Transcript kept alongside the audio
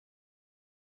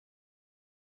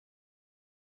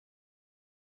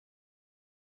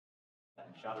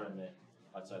shattering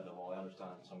outside the hall. I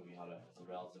understand some of you had a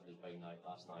relatively big night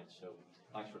last night, so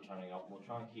thanks for turning up. We'll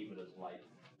try and keep it as light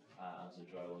as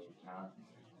enjoyable as we can.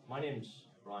 My name's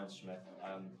Ryan Smith.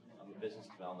 I'm a business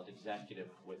development executive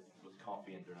with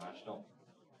Coffee International.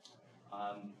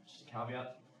 Just a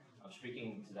caveat, I'm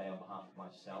speaking today on behalf of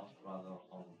myself rather than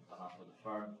on behalf of the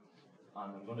firm,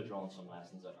 and I'm going to draw on some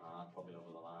lessons I've had probably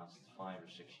over the last 5 or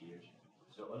 6 years.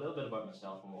 So a little bit about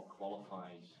myself and what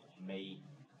qualifies me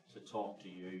to talk to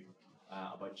you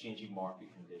about changing market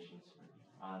conditions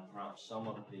and perhaps some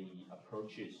of the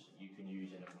approaches you can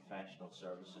use in a professional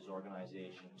services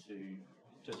organisation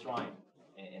to thrive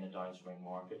in a downswing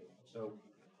market. So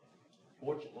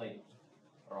fortunately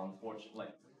or unfortunately,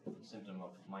 a symptom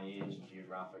of my age and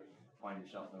geographic, find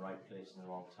yourself in the right place in the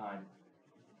wrong time.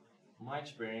 My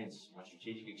experience, my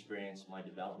strategic experience, my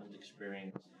development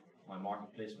experience, my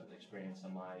market placement experience,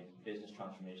 and my business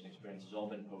transformation experience has all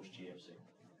been post-GFC.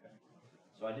 Okay.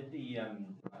 So I did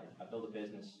I built a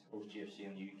business post-GFC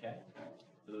in the UK.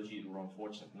 For those of you who were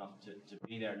unfortunate enough to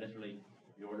be there, literally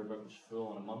the order book was full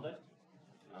on a Monday,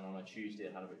 and on a Tuesday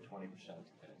it had about 20%.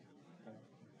 Okay.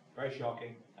 Very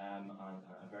shocking and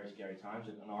very scary times,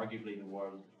 and arguably the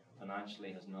world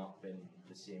financially has not been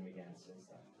the same again since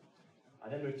then. I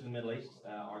then moved to the Middle East,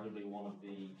 arguably one of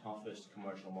the toughest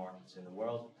commercial markets in the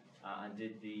world, and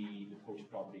did the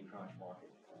post-property crash market.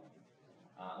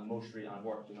 And I've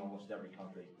worked in almost every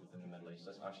country within the Middle East.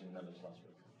 That's actually in the Middle East last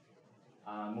week.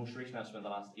 Most recently, I've spent the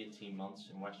last 18 months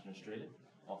in Western Australia,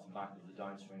 off the back of the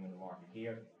downswing in the market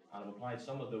here, and I've applied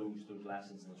some of those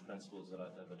lessons and those principles that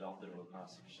I've adopted over the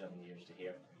past 6 or 7 years to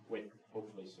here, with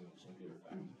hopefully some good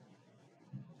effect.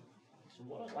 So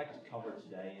what I'd like to cover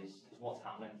today is what's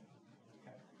happening.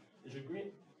 Okay. There's a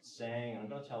great saying, and I'm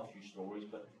going to tell a few stories,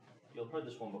 but you'll have heard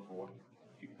this one before.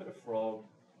 If you put a frog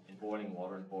in boiling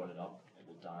water and boil it up, it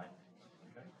will die.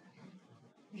 Okay.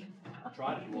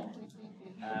 Try it if you want.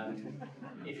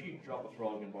 If you drop a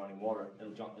frog in boiling water,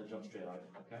 it'll jump straight out.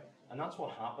 Okay, and that's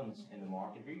what happens in the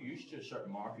market. If you're used to a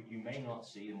certain market, you may not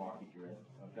see the market you're in.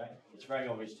 Okay, it's very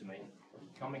obvious to me.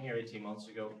 Coming here 18 months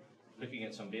ago, looking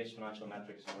at some base financial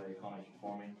metrics of where the economy is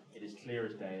performing, it is clear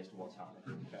as day as to what's happening.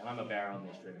 Okay, and I'm a bear on the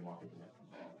Australian market today.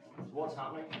 So what's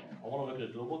happening? I want to look at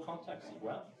a global context as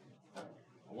well.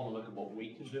 I want to look at what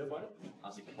we can do about it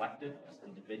as a collective, as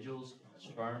individuals, as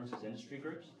firms, as industry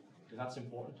groups, because that's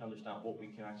important to understand what we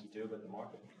can actually do about the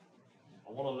market.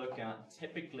 I want to look at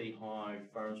typically how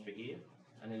firms behave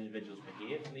and individuals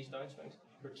behave in these downswings,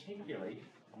 particularly,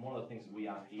 and one of the things that we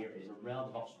have here is a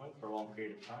relative upswing for a long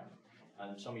period of time,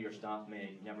 and some of your staff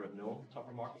may never have known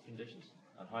tougher market conditions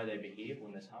and how they behave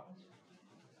when this happens.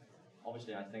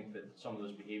 Obviously, I think that some of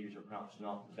those behaviours are perhaps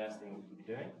not the best thing we could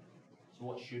be doing, so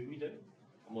what should we do?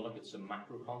 And we'll look at some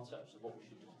macro concepts of what we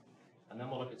should do. And then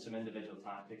we'll look at some individual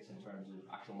tactics in terms of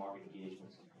actual market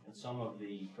engagements and some of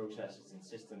the processes and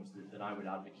systems that I would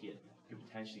advocate could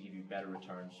potentially give you better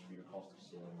returns for your cost of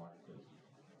sale in the marketplace.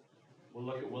 We'll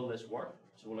look at will this work?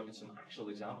 So we'll look at some actual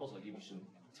examples. I'll give you some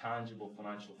tangible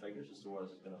financial figures as to where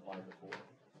this has been applied before.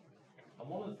 And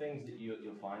one of the things that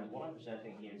you'll find, what I'm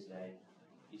presenting here today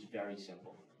is very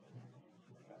simple.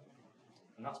 Okay.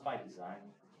 And that's by design.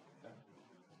 Okay.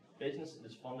 Business in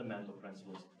its fundamental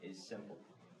principles is simple.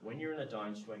 When you're in a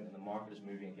downswing and the market is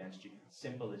moving against you,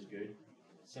 simple is good,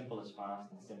 simple is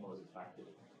fast, and simple is effective.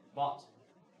 But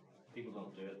people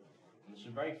don't do it. And there's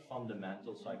some very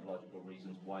fundamental psychological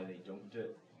reasons why they don't do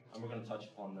it. And we're going to touch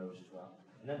upon those as well.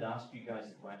 And then to ask you guys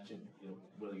the question,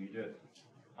 will you do it?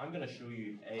 I'm going to show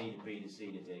you A to B to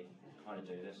C to D, how to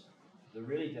do this. The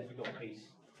really difficult piece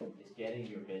is getting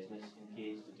your business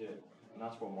engaged to do it. And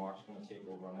that's where Mark's going to take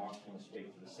over, and Mark's going to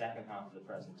speak for the second half of the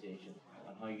presentation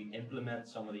on how you implement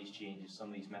some of these changes, some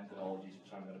of these methodologies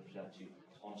which I'm going to present to you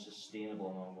on a sustainable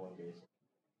and ongoing basis.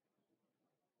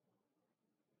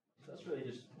 So that's really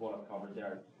just what I've covered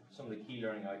there. Some of the key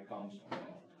learning outcomes.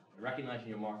 Recognizing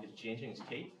your market is changing is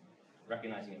key.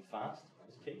 Recognizing it fast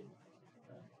is key.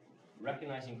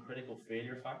 Recognizing critical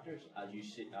failure factors as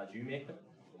you make them,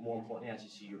 but more importantly as you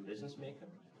see your business make them.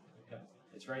 Okay.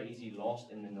 It's very easy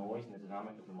lost in the noise and the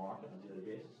dynamic of the market on a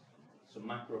daily basis. Some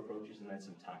macro approaches and then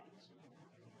some tactics.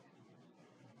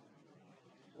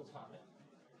 What's happening?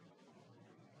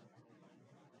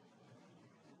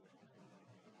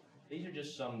 These are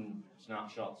just some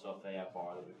snapshots of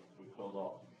AFR that we pulled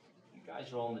off. You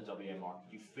guys are all in the WA market.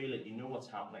 You feel it. You know what's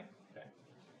happening. Okay.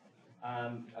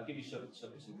 I'll give you some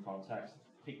context.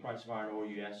 Peak price of iron ore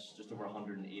US just over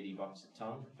 $180 a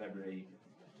ton, February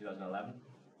 2011.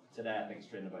 Today, I think it's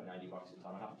trading about $90 a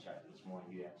ton. I haven't checked it this morning,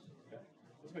 US. Okay,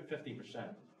 that's about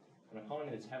 15%. An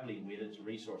economy that's heavily weighted to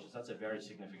resources, that's a very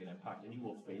significant impact, and you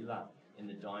will feel that. in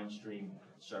the downstream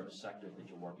service sector that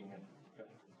you're working in. Okay.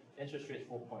 Interest rate's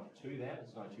 4.2 then,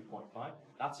 it's now 2.5.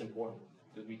 That's important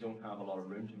because we don't have a lot of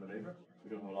room to maneuver. We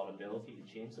don't have a lot of ability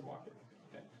to change the market.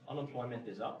 Okay. Unemployment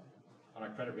is up and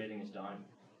our credit rating is down.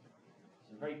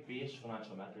 Some very base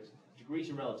financial metrics. Degrees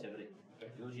of relativity.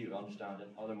 Okay. For those of you who understand it,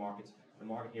 other markets, the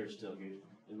market here is still good.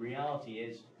 The reality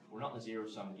is we're not in a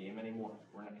zero-sum game anymore.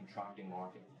 We're in a contracting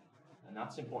market. And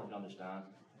that's important to understand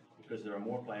because there are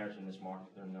more players in this market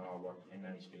than there are in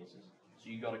many spaces. So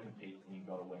you've got to compete and you've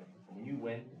got to win. And when you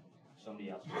win, somebody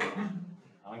else wins.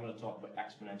 And I'm going to talk about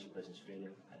exponential business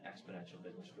failure and exponential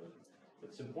business growth.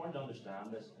 But it's important to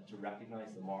understand this and to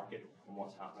recognize the market and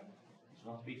what's happening. So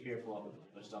not to be fearful of it,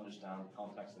 but just to understand the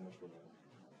context in which we're in.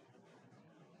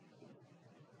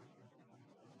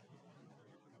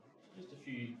 Just a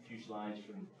few slides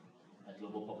from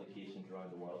global publications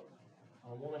around the world.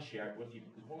 And I want to share it with you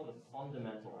because one of the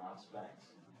fundamental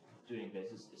aspects of doing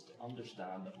business is to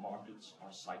understand that markets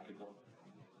are cyclical.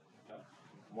 Okay?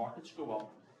 Markets go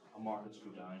up and markets go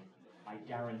down. I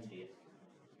guarantee it.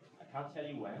 I can't tell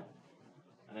you when,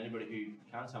 and anybody who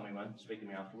can tell me when, speak to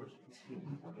me afterwards.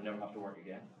 We'll never have to work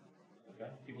again.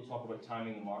 Okay? People talk about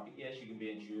timing the market. Yes, you can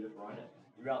be intuitive around it.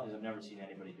 The reality is I've never seen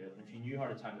anybody do it. And if you knew how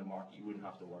to time the market, you wouldn't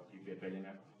have to work. You'd be a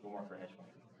billionaire. Don't work for a hedge fund.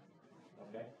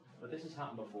 Okay? But this has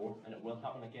happened before, and it will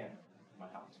happen again. It might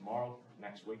happen tomorrow,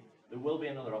 next week. There will be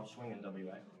another upswing in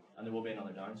WA, and there will be another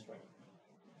downswing.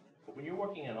 But when you're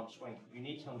working in an upswing, you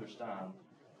need to understand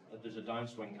that there's a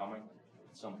downswing coming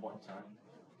at some point in time.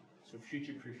 So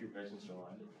future-proof your business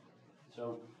around it.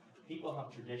 So people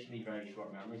have traditionally very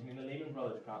short memories. I mean, the Lehman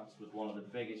Brothers collapse was one of the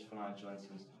biggest financial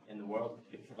incidents in the world.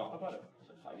 People forgot about it.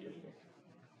 It was like 5 years ago,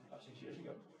 5, 6 years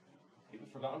ago. People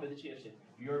forgot about the GFC.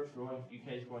 Europe's growing,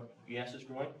 UK's growing, US is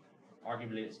growing.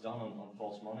 Arguably, it's done on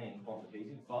false money and quantitative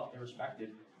easing, but irrespective,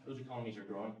 those economies are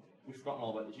growing. We've forgotten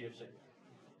all about the GFC.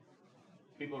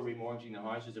 People are remortgaging their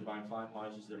houses, they're buying 5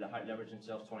 houses, they're leveraging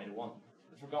themselves 20 to 1.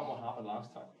 They've forgotten what happened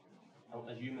last time. And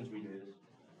as humans, we do this.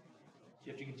 So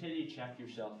you have to continue to check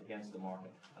yourself against the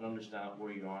market and understand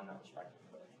where you are in that respect.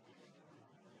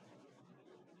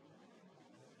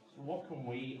 So what can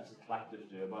we as a collective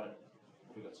do about it?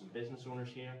 We've got some business owners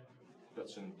here, we've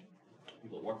got some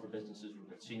people that work for businesses, we've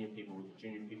got senior people, we've got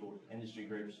junior people, industry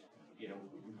groups, you know,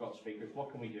 we've got speakers.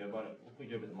 What can we do about it? What can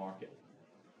we do about the market?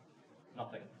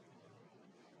 Nothing.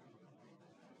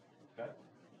 Okay?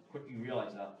 Quickly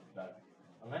realize that better.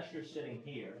 Unless you're sitting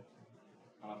here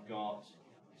and I've got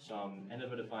some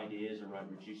innovative ideas around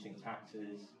reducing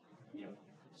taxes, you know,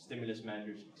 stimulus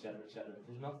measures, etc.,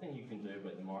 there's nothing you can do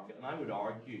about the market. And I would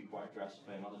argue quite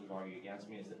aggressively, and others would argue against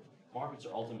me, is that markets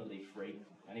are ultimately free.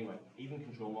 Anyway, even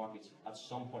control markets at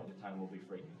some point in time will be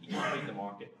free. You can't beat the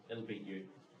market, it'll beat you.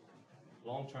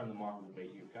 Long term, the market will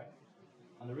beat you, okay?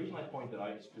 And the reason I point that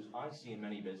out is because I see in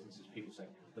many businesses people saying,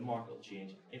 the market will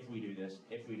change if we do this,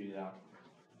 if we do that.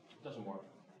 It doesn't work,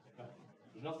 okay?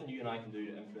 There's nothing you and I can do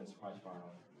to influence the price of iron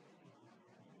ore.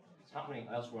 It's happening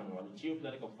elsewhere in the world. The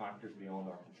geopolitical factors beyond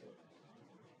our control.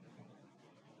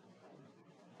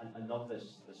 And I love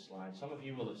this slide. Some of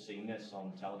you will have seen this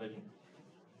on television.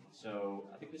 So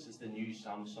I think this is the new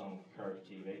Samsung Curve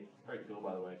TV. Very cool,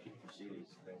 by the way, if you can see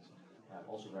these things.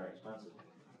 Also very expensive.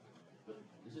 But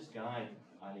there's this guy,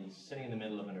 and he's sitting in the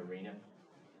middle of an arena,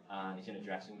 and he's in a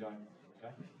dressing gown.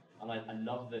 Okay? And I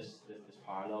love this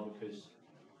parallel because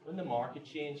when the market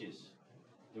changes,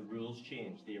 the rules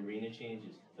change, the arena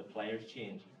changes, the players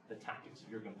change, the tactics of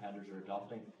your competitors are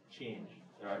adopting change,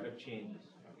 their outlook changes.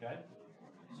 Okay?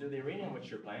 So the arena in which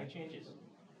you're playing changes.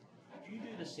 If you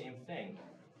do the same thing,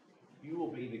 you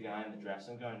will be the guy in the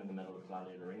dressing gown in the middle of the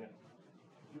gladiator arena.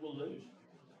 You will lose.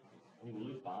 And you will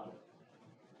lose badly.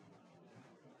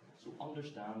 So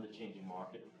understand the changing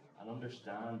market and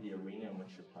understand the arena in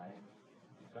which you're playing.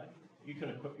 Okay? You can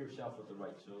equip yourself with the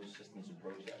right tools, systems, and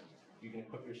processes. You can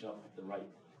equip yourself with the right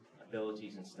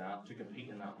abilities and staff to compete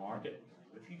in that market.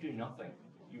 But if you do nothing,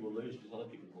 you will lose because other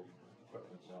people will equip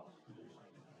themselves to do so.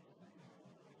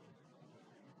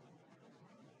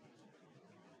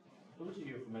 Those of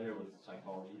you who are familiar with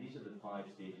psychology, these are the 5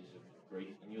 stages of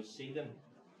grief, and you'll see them,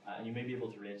 and you may be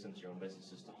able to relate them to your own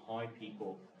business as to how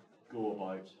people go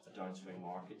about a downswing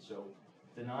market. So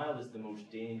denial is the most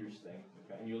dangerous thing,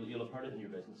 okay? And you'll have heard it in your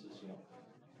businesses, you know.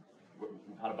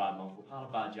 We've had a bad month, we've had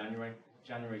a bad January.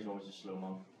 January is always a slow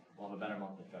month. We'll have a better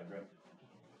month in February.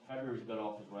 February's a bit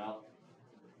off as well.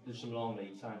 There's some long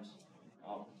lead times.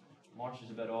 March is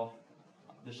a bit off.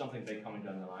 There's something big coming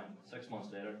down the line. 6 months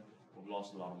later, we've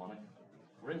lost a lot of money.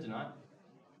 We're in denial.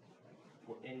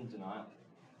 We're in denial.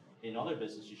 In other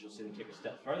businesses, you'll see them take a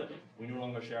step further. We no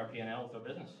longer share our P&L with our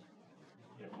business.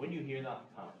 You know, when you hear that,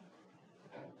 panic.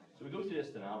 So we go through this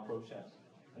denial process,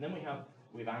 and then we have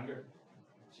anger.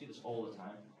 We see this all the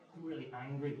time. I'm really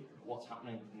angry at what's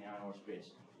happening in the iron ore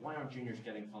space. Why aren't juniors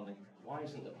getting funding? Why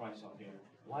isn't the price up here?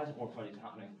 Why isn't more projects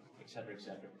happening? Etc.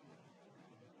 Etc.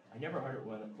 I never heard it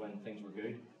when things were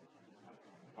good.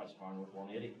 The price of iron ore was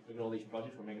 180. Look at all these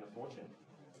projects, we're making a fortune.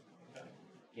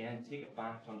 Again, take it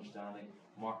back to understanding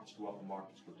markets go up and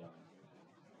markets go down.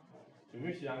 So we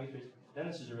move to the anger phase. Then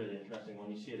this is a really interesting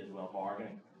one. You see it as well,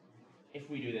 bargaining. If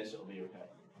we do this, it'll be okay.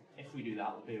 If we do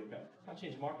that, it'll be okay. Can't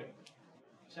change the market.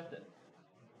 Accept it.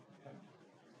 Okay.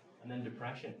 And then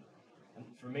depression. And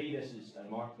for me, this is,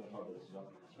 and Mark will talk about this as well,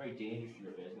 it's very dangerous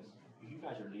for your business. Because you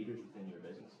guys are leaders within your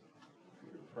business.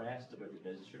 You're depressed about your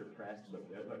business, you're depressed about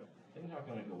the outlook. Things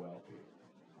aren't going to go well for you.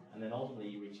 And then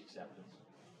ultimately you reach acceptance.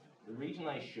 The reason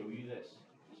I show you this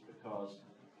is because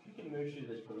if you can move through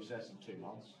this process in 2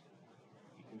 months,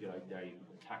 you can get out there, you can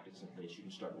put tactics in place, you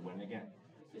can start to win again.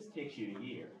 If this takes you a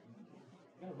year,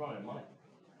 you're going to run out of money.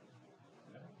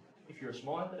 Okay? If you're a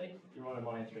small entity, you're running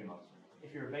money in 3 months.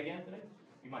 If you're a big entity,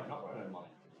 you might not run out of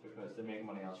money because they're making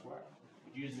money elsewhere.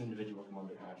 But you as an individual come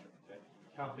under pressure. Okay?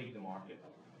 You can't beat the market.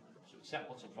 So accept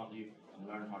what's in front of you and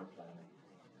learn how to play it.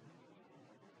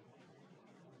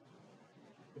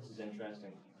 This is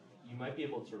interesting. You might be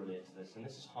able to relate to this, and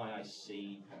this is how I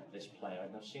see this play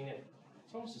out. And I've seen it,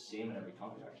 it's almost the same in every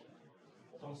country actually.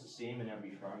 It's almost the same in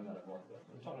every firm that I've worked with.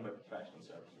 I'm talking about professional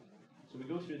services. So we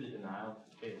go through the denial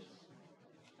phase,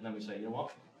 and then we say, you know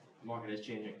what, the market is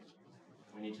changing.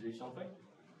 We need to do something.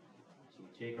 So we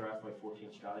take our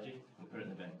FY14 strategy and we put it in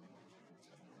the bin.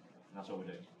 And that's what we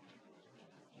do.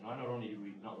 So now not only do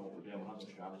we not know what we're doing, we have no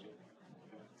strategy.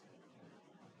 Okay.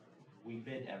 We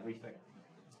bid everything.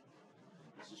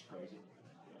 This is crazy.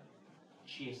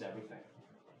 Chase everything.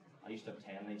 I used to have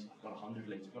 10 leads, I've got 100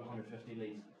 leads, I've got 150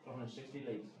 leads, I've got 160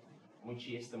 leads. And we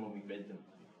chase them and we bid them.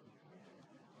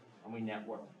 And we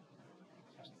network.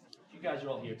 You guys are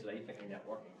all here today thinking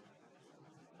networking.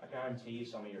 I guarantee you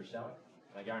some of you are selling,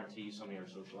 and I guarantee you some of you are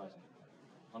socializing.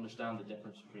 Understand the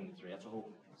difference between the three. That's a whole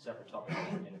separate topic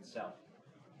in itself.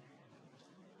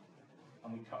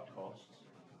 And we cut costs.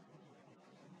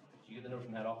 So you get the note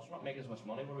from head office, we're not making as much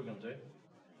money, what are we going to do?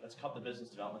 Let's cut the business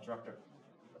development director.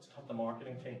 Let's cut the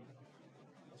marketing team.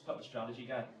 Let's cut the strategy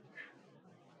guy.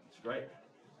 It's great.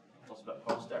 Lots of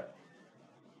cost there.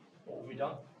 What have we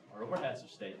done? Our overheads have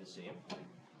stayed the same.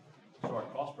 So our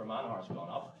cost per man hour has gone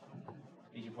up.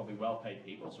 These are probably well-paid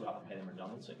people, so we have to pay them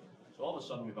redundancy. So all of a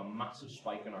sudden we have a massive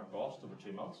spike in our cost over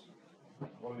 2 months.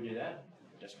 What do we do then?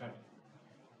 We discount.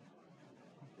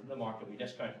 In the market, we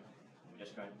discount. We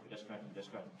discount, we discount, we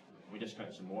discount. We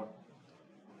discount some more.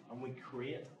 And we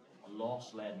create a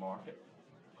loss-led market,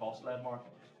 cost-led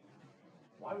market.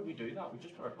 Why would we do that? We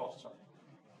just put our costs up.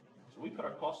 So we put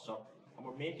our costs up, and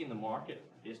we're making the market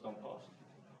based on cost.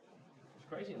 It's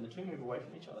crazy, and the two move away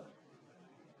from each other.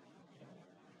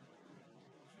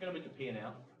 Forget about the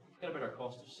P&L, forget about our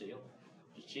cost of sale,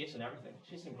 just chasing everything,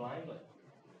 chasing blindly.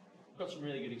 We've got some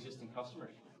really good existing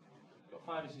customers. We've got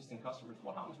 5 existing customers.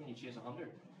 What happens when you chase 100?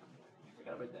 You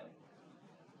forget about them.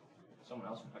 Someone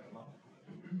else will pick them up.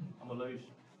 And we'll lose.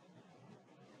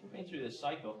 We've been through this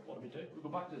cycle. What do? We go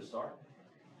back to the start.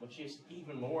 We'll chase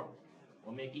even more.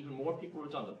 We'll make even more people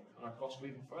redundant, and our costs go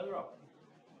even further up.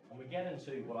 And we get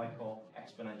into what I call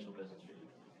exponential business review.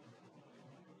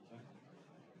 Okay.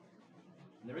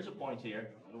 And there is a point here,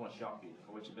 I don't want to shock you,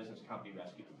 for which a business can't be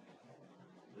rescued.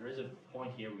 There is a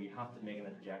point here where you have to make an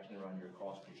interjection around your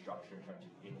cost, your structure in terms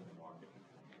of competing in the market.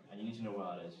 And you need to know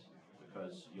what that is,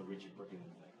 because you'll reach a break-even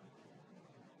point.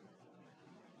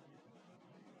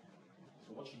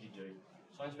 So what should you do?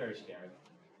 Sounds very scary.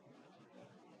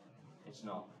 It's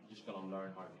not. You're just going to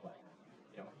learn how to play.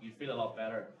 You know, you'd feel a lot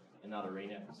better in that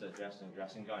arena instead of dressed in a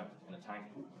dressing gown in a tank.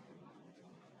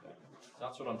 Okay. So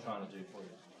that's what I'm trying to do for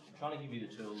you. I'm trying to give you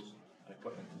the tools and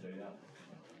equipment to do that.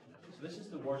 So this is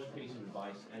the worst piece of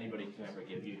advice anybody can ever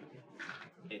give you.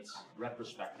 It's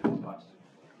retrospective advice.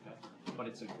 Okay. But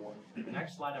it's important. The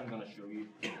next slide I'm going to show you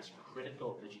is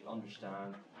critical that you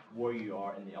understand where you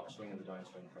are in the upswing and the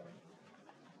downswing curve.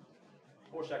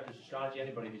 4 sectors of strategy.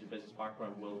 Anybody who's a business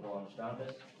background will understand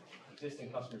this.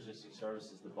 Existing customer existing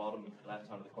services, the bottom left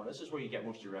hand of the corner. This is where you get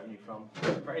most of your revenue from.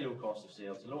 Very low cost of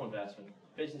sales, low investment,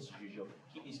 business as usual.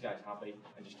 Keep these guys happy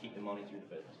and just keep the money through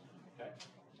the business. Okay?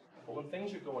 But when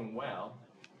things are going well,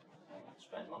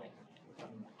 spend money.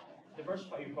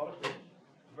 Diversify your product range.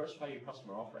 Diversify your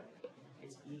customer offering.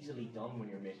 It's easily done when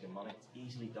you're making money. It's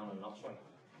easily done in an upswing.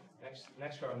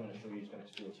 Next card I'm going to show you is going to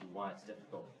explain to you why it's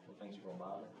difficult when things are going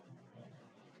badly.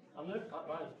 I'm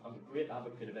a great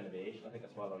advocate of innovation. I think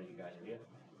that's why a lot of you guys are here.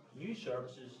 New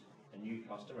services and new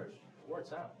customers, where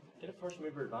it's at. Get a first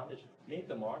mover advantage. Make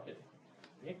the market.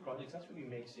 Make projects. That's where you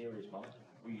make serious money,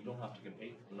 where you don't have to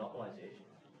compete. Monopolization.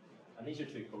 And these are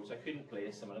two quotes. I couldn't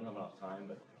place them. I didn't have enough time,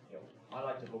 but I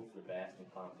like to hope for the best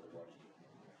and plan for the worst.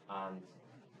 And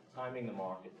timing the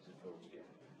market is a fool's game.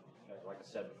 Okay? Like I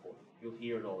said before, you'll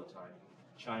hear it all the time.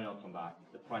 China will come back.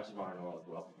 The price of iron ore will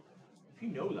go up. If you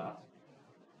know that,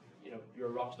 you're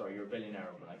a rock star. You're a billionaire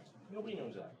overnight. Nobody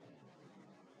knows that.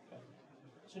 Okay?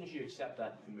 As soon as you accept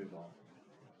that, you can move on.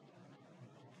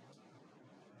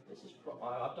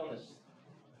 I've done this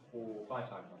 4 or 5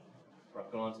 times now, where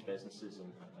I've gone into businesses and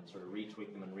sort of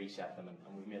retweak them and reset them, and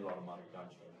we've made a lot of money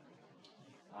downstream.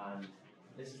 And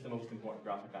this is the most important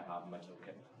graphic I have in my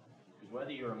toolkit. Because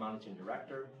whether you're a managing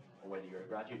director or whether you're a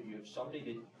graduate, you have somebody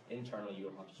that internally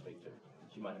you'll have to speak to.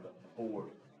 So you might have a board,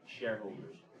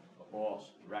 shareholders, a boss,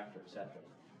 director, etc.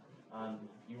 And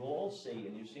you will all see,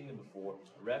 and you've seen them before,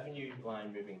 a revenue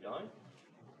line moving down,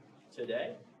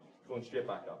 today, going straight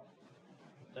back up.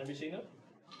 Has anybody seen it?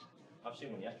 I've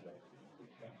seen one yesterday.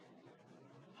 Okay.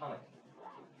 Panic.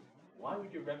 Why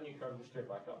would your revenue curve go straight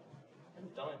back up? I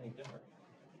haven't done anything different.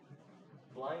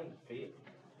 Blind faith.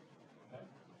 Okay?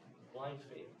 Blind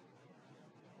faith.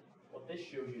 What this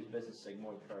shows you is business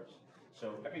sigmoid curves.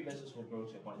 So every business will grow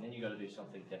to a point, and then you've got to do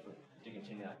something different to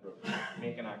continue that growth.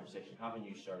 Make an acquisition, have a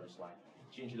new service line,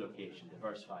 change your location,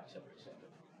 diversify, etc., etc.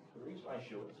 The reason I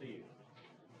show it to you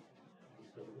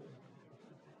is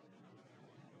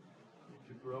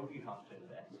to grow, you have to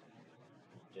invest.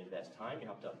 To invest time, you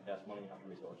have to invest money, you have to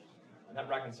resources. And that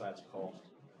reconciles cost.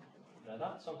 Now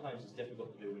that sometimes is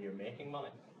difficult to do when you're making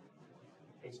money.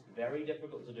 It's very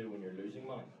difficult to do when you're losing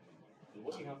money. Because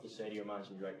what you have to say to your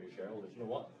managing director, your shareholders, you know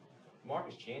what? The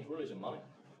market's changed, we're losing money.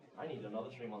 I need another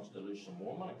 3 months to lose some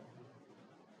more money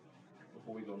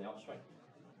before we go in the upswing.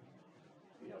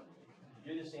 You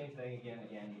do the same thing again and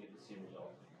again, you get the same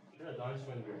result. If you're in a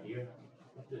downswing, you're here.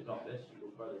 You have to adopt this, you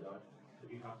go further down. But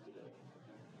you have to do it.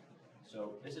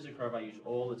 So this is a curve I use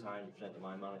all the time to present to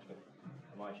my management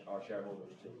and our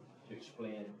shareholders to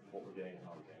explain what we're doing and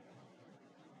how we're doing it.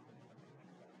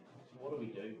 So what do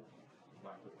we do?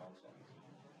 Macro concepts.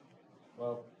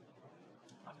 Well,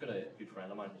 I've got a good friend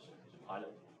of mine who's a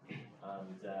pilot,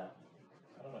 and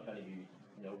I don't know if any of you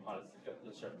know pilots. They've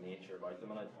got a certain nature about them,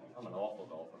 and I'm an awful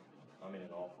golfer. I mean,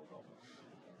 an awful golfer.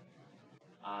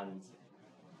 And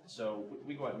so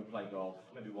we go out and play golf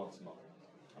maybe once a month,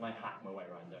 and I hack my way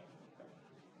around there.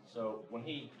 So when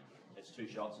he hits 2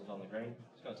 shots and is on the green,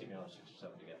 it's going to take me another 6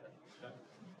 or 7 to get there. Okay?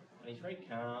 And he's very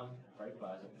calm, very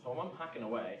pleasant. So when I'm hacking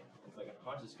away, I'm thinking,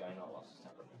 how's this guy not lost his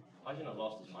temper? How's he not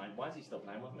lost his mind? Why is he still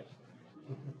playing with me?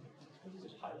 Because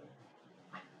he's a pilot.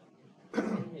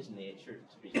 In his nature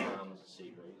to be calm as a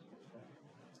sea breeze. Okay?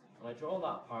 And I draw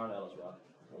that parallel as well.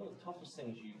 One of the toughest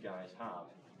things you guys have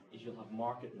is you'll have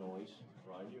market noise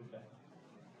around you, okay?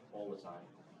 All the time.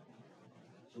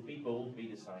 So be bold, be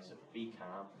decisive, be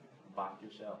calm, back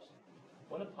yourselves.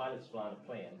 When a pilot's flying a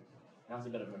plane and has a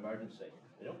bit of an emergency,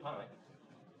 they don't panic.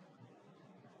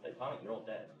 If they panic, you're all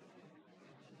dead.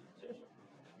 Seriously.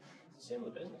 It's the same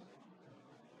with the business.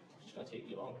 It's just going to take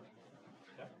you longer.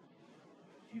 Okay?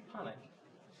 If you panic,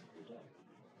 you're dead.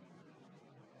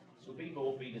 So be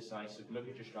bold, be decisive, look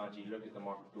at your strategy, look at the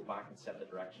market, go back and set the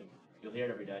direction. You'll hear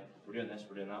it every day. We're doing this,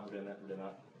 we're doing that, we're doing that, we're doing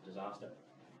that. Disaster.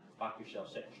 Back yourself,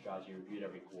 set your strategy, review it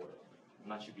every quarter. And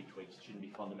that should be tweaks, it shouldn't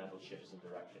be fundamental shifts in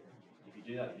direction. If you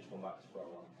do that, you're just going back to square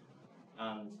one.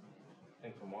 And I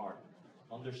think from Mark,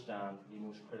 understand the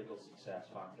most critical success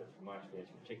factor from my experience,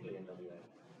 particularly in WA,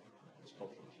 is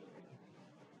cultural maturity.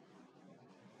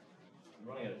 I'm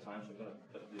running out of time, so I'm going to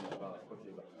flip through this rather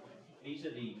quickly, but these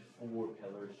are the 4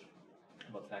 pillars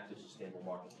of effective, sustainable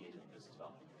market engagement and business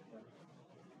development.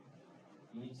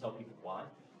 You need to tell people why.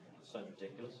 It sounds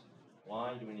ridiculous.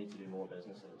 Why do we need to do more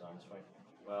business in a downswing?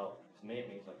 Well, to me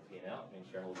it means like P&L, it means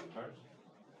shareholder returns.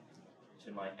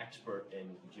 To my expert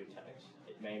in geotechnics,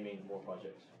 it may mean more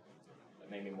projects. It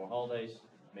may mean more holidays,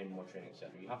 it may mean more training,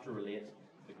 etc. You have to relate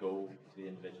the goal to the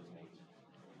individual's needs.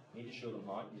 You need to show them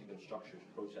how, you need to give them structures,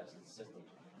 processes, systems,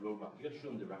 roadmap. You've got to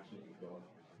show them the direction that you're going.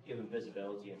 Give them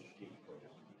visibility and strategic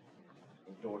focus.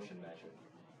 Endorse and measure.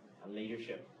 And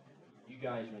leadership. You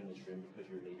guys are in this room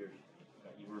because you're leaders.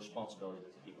 You have a responsibility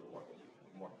to the people who work with you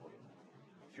and work for you.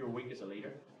 If you're weak as a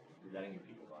leader, you're letting your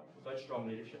people down. Without strong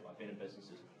leadership, I've been in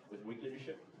businesses with weak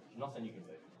leadership, there's nothing you can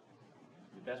do.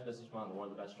 You're the best businessman in the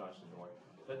world, the best strategist in the world.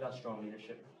 Without that strong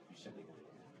leadership, you simply can do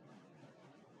it.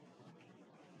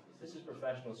 This is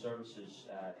professional services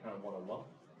kind of 101.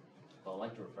 But I'd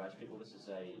like to refresh people. This is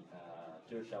a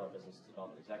do-it-yourself business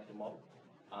development executive model.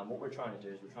 What we're trying to do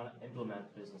is we're trying to implement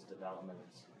business development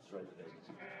throughout the business.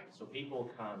 So So people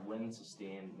can win and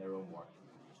sustain their own work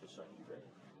to a certain degree.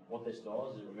 What this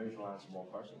does is it removes reliance on one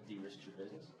person, de-risks your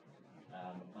business,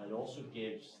 and it also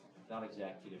gives that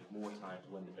executive more time to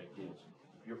win the big deals.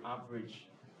 Your average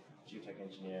geotech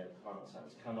engineer, environmental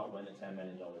scientist cannot win a $10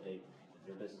 million deal.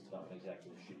 Your business development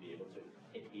executive should be able to,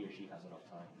 if he or she has enough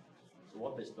time. So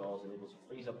what this does, it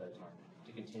frees up their time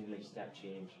to continually step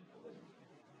change the business.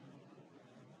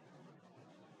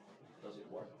 Does it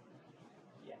work?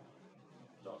 Yeah,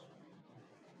 it does.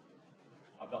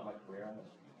 I've got my career on this.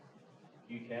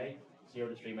 UK, 0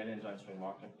 to 3 million downstream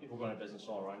marketing. People going to business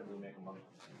all around it, really making money.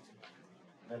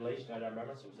 Middle East, I don't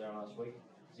remember, so it was there last week,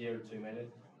 0 to 2 million.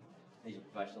 These are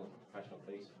professional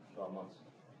fees, 12 months.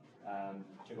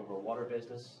 Took over a water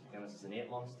business, again this is in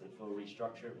 8 months, did a full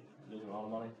restructure, losing a lot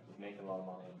of money, was making a lot of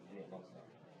money in 8 months now.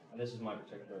 And this is my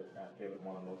particular favourite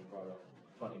one I'm most proud of,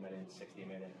 20 million, 60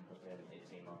 million, in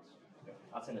 18 months. Okay.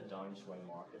 That's in a downswing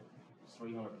market. It's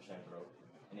 300% growth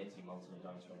in 18 months in a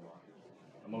downswing market.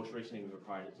 And most recently we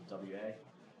acquired it to WA,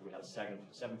 we had a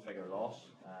seven-figure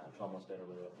loss, and 12 months later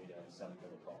we had a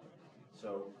 7-figure profit.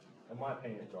 So, in my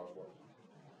opinion, it does work.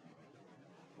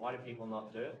 Why do people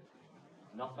not do it?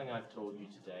 Nothing I've told you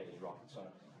today is rocket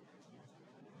science.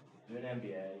 Do an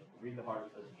MBA, read the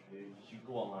Harvard Business Review, you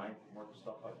go online and work the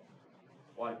stuff out.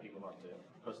 Why do people not do it?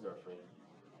 Because they're afraid.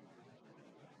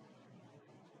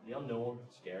 The unknown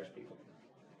scares people.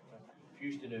 If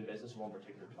you're used to doing business in one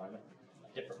particular climate,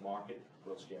 a different market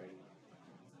will scare you.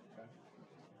 Okay?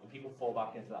 And people fall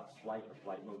back into that flight or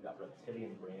flight mode, that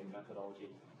reptilian brain methodology,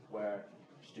 where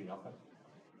just do nothing.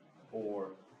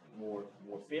 Or more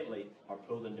fatally, are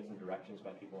pulled in different directions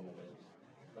by people in their business.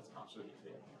 That's absolutely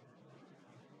fatal.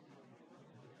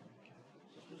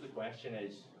 So I suppose the question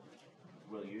is,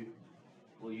 will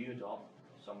you adopt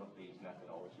some of these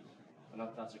methodologies? And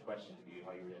that's a question to you,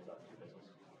 how you relate that to your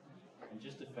business. And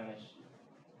just to finish,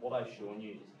 what I've shown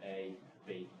you is A,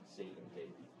 B, C, and D.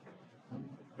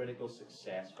 The critical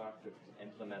success factor to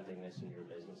implementing this in your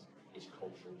business is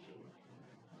cultural change.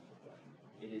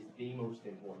 It is the most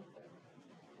important thing.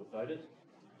 Without it,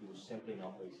 you will simply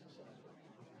not be successful.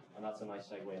 And that's a nice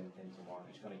segue into Mark,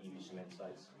 who's going to give you some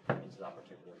insights into that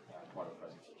particular part of the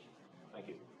presentation. Thank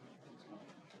you.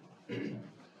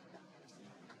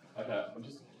 Okay, I'll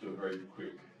just do a very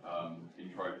quick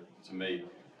intro to me.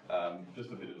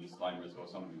 Just a bit of a disclaimer as well.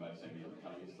 Some of you may have seen me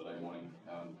yesterday morning.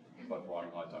 Both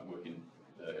Ryan and I don't work in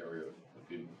the area of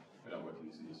BIM. We don't work in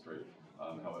this industry.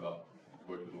 However,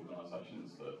 work with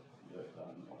organisations that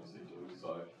obviously do.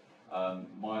 So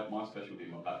my specialty,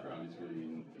 my background is really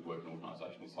in work in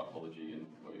organisational psychology, and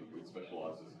we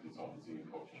specialise as a consultancy in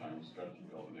culture change, strategy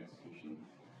development, execution,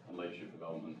 and leadership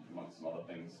development, amongst some other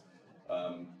things.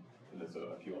 And there's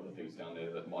a few other things down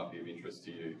there that might be of interest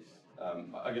to you.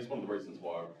 I guess one of the reasons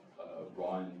why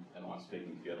Ryan and I are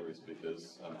speaking together is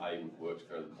because we've worked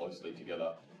very closely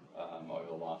together over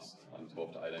the last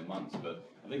 12 to 18 months, but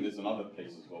I think there's another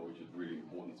piece as well which is really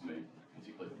important to me,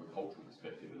 particularly from a cultural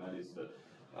perspective, and that is that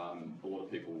a lot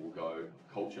of people will go,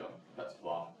 culture, that's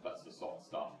fluff, that's the soft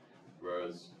stuff,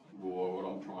 whereas what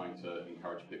I'm trying to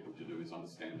encourage people to do is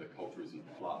understand that culture isn't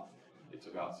fluff. It's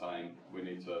about saying we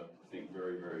need to think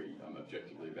very, very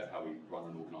objectively about how we run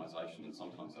an organisation, and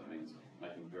sometimes that means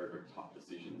making very, very tough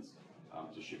decisions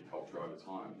to shift culture over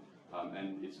time.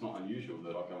 And it's not unusual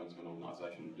that I go into an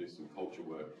organisation and do some culture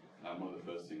work. One of the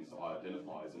first things I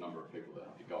identify is the number of people that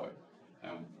have to go.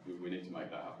 And we need to make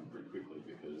that happen pretty quickly,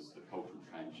 because the cultural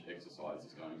change exercise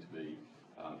is going to be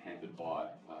hampered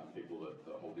by people that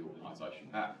hold the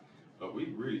organisation back. But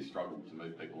we really struggle to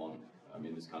move people on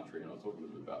in this country, and I'll talk a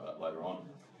little bit about that later on.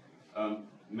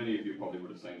 Many of you probably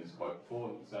would have seen this quote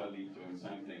before, sadly doing the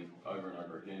same thing over and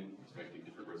over again, expecting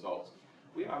different results.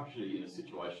 We are actually in a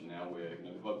situation now where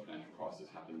the global financial crisis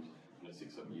happened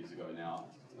 6-7 years ago now,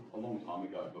 a long time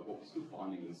ago, but what we're still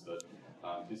finding is that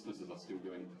businesses are still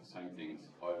doing the same things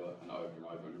over and over and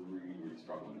over, and really, really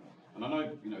struggling. And I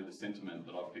know, the sentiment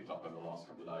that I've picked up over the last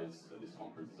couple of days at this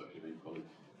conference has actually been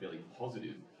fairly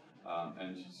positive,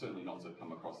 and certainly not to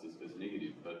come across as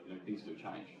negative, but things do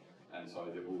change. And so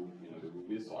there will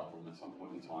be a cycle, and at some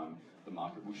point in time, the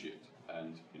market will shift.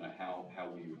 And how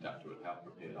will you adapt to it? How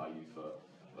prepared are you for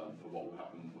what will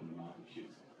happen when the market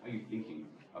shifts? Are you thinking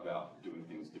about doing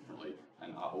things differently?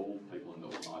 And are all people in the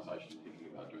organisation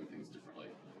thinking about doing things differently?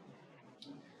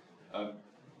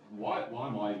 Why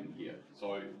am I even here?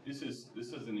 So this is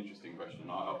an interesting question.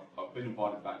 I've been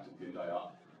invited back to BIM Day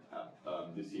Art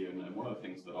this year, and one of the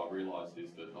things that I realised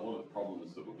is that a lot of the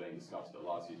problems that were being discussed at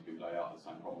last year's BIM Day Art are the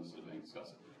same problems that are being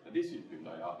discussed at this year's BIM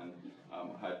Day Art. And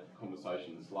I had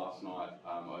conversations last night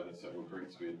over several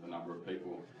drinks with a number of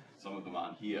people. Some of them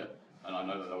aren't here, and I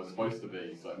know that they were supposed to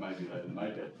be, so maybe they didn't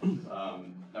make it,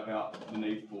 about the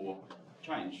need for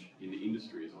change in the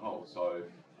industry as a whole. So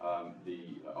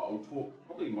I'll talk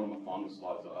probably in one of my final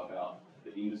slides about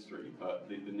the industry, but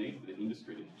the need for the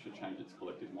industry to change its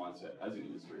collective mindset as an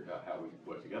industry about how we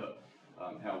work together,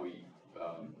 how we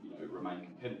remain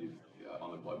competitive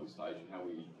on the global stage, and how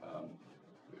we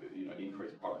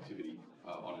increase productivity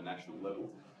on a national level.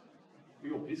 For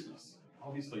your business,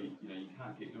 obviously, you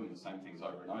can't keep doing the same things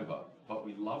over and over, but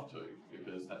we love to,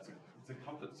 because it's a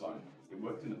comfort zone. It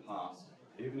worked in the past,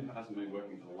 even if it hasn't been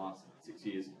working for the last 6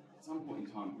 years. At some point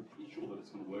in time, we're pretty sure that it's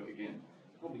going to work again.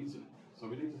 It probably isn't. So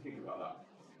we need to think about that.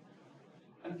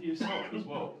 And for yourself as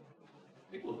well.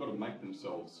 People have got to make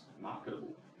themselves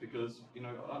marketable, because I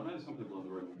know some people in the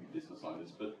room will be business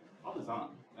owners, but others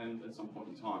aren't. And at some point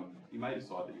in time, you may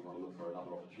decide that you want to look for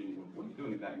another opportunity. What are you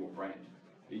doing about your brand?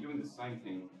 Are you doing the same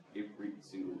thing every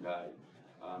single day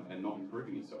and not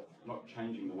improving yourself, not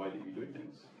changing the way that you do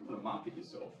things? You want to market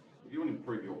yourself. If you want to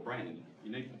improve your brand,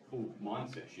 you need a full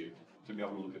mindset shift to be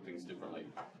able to look at things differently.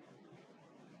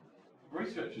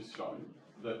 Research has shown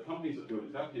that companies that build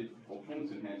adaptive or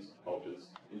performance-enhanced cultures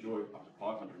enjoy up to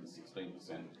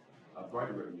 516%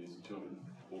 greater revenues and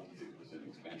 246%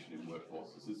 expansion in workforce.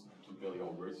 This is some fairly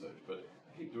old research, but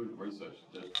keep doing the research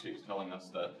that keeps telling us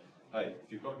that, hey,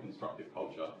 if you've got a constructive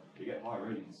culture, you get higher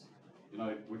earnings.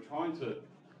 We're trying to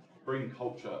bring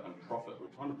culture and profit.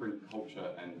 We're trying to bring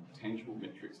culture and tangible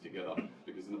metrics together,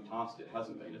 because in the past it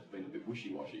hasn't been. It's been a bit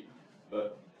wishy-washy.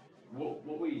 But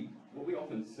what we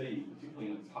often see,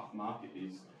 particularly in a tough market,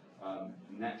 is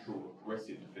natural,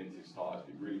 aggressive defensive styles.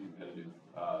 Be really competitive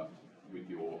with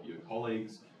your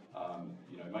colleagues.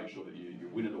 Make sure that you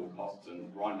win at all costs.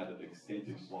 And Ryan had an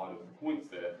extensive slide of the points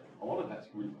there. A lot of that's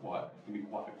really can be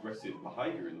quite aggressive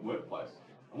behaviour in the workplace.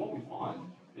 And what we find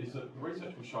is that the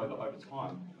research will show that over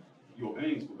time, your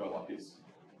earnings will go like this,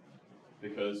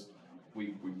 because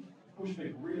we push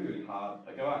people really, really hard.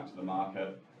 They go out into the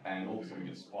market, and all of a sudden we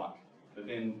get a spike. But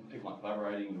then people aren't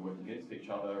collaborating, they're working against each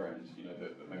other, and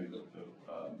maybe the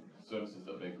services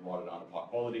that are being provided aren't of high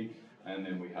quality, and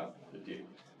then we have the dip.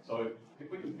 So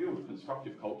if we can build a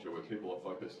constructive culture where people are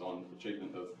focused on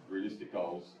achievement of realistic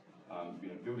goals,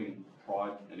 building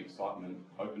pride and excitement,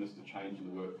 openness to change in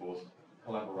the workforce,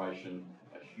 collaboration,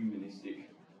 a humanistic,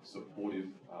 supportive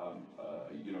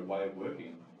way of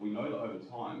working, we know that over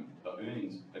time the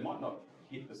earnings, they might not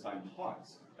hit the same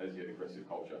heights as your aggressive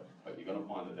culture, but you're going to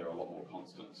find that they're a lot more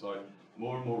constant. So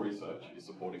more and more research is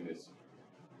supporting this.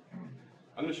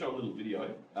 I'm going to show a little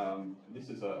video. This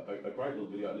is a great little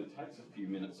video, and it takes a few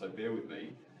minutes, so bear with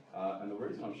me. And the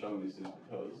reason I'm showing this is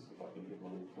because, if I can get my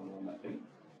little pointer on that thing,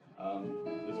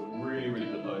 there's a really, really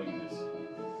good learning in this.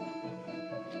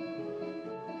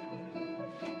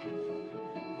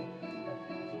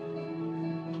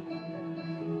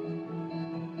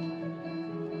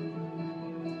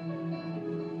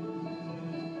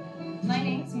 My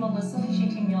name is Melissa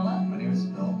Chitingyola. My name is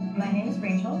Bill. My name is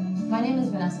Rachel. My name is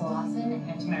Vanessa Lawson,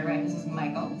 and to my right, this is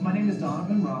Michael. My name is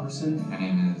Donovan Robertson. My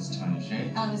name is Tony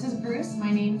Shea. This is Bruce.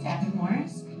 My name is Abby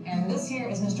Morris. And this here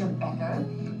is Mr. Becker.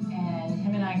 And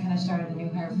him and I kind of started the new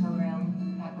hire program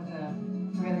back with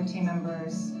the 3 other team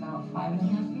members about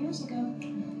 5.5 years ago.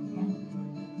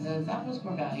 Yeah. The Zappos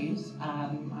core values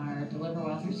are deliver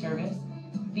well through service,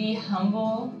 be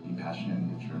humble, Be passionate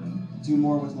and determined. Do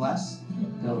more with less.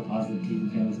 Build a positive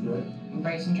team, family spirit.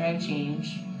 embrace and drive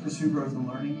change, Pursue growth and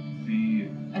learning. Be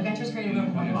adventurous, creative,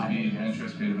 open-minded. be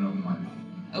adventurous, creative, and open-minded.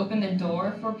 Open the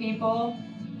door for people.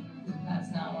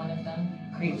 That's not one of them.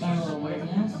 Create fun, a little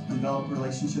weirdness. Develop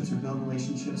relationships or build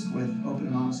relationships with open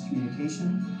and honest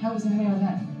communication. How was anybody with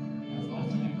that?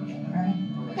 Alright.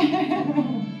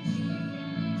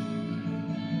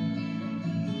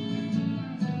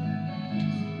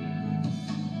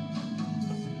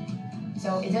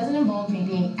 So it doesn't involve me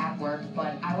being at work,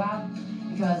 but I laughed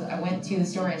because I went to the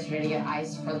store yesterday to get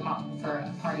ice for a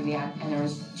party we had, and there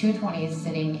was 2 20s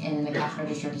sitting in the cash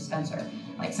register dispenser.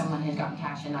 Like someone had gotten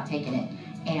cash and not taken it.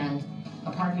 And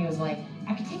a part of me was like,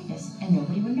 I could take this and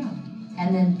nobody would know.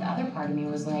 And then the other part of me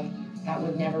was like, that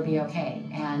would never be okay.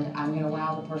 And I'm gonna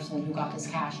wow the person who got this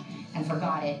cash and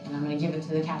forgot it, and I'm gonna give it to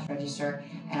the cash register,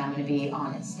 and I'm gonna be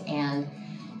honest. And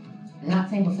I'm not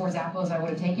saying before Zappos I would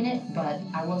have taken it, but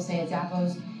I will say at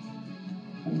Zappos,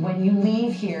 when you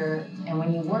leave here and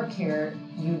when you work here,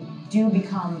 you do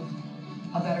become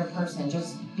a better person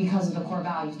just because of the core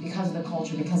values, because of the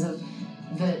culture, because of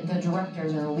the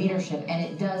directors and the leadership. And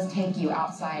it does take you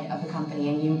outside of the company,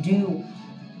 and you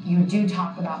do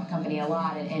talk about the company a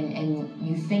lot, and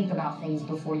you think about things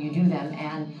before you do them,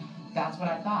 and that's what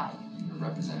I thought. You're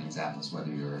representing Zappos,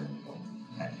 whether you're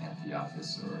at the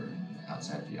office or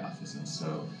outside the office. And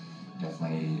so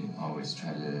definitely always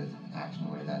try to act in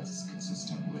a way that's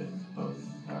consistent with both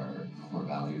our core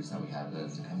values that we have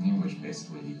as a company, which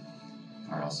basically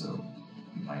are also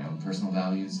my own personal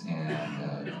values,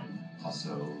 and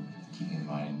also keeping in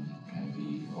mind kind of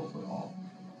the overall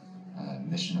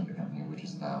mission of the company, which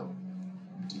is about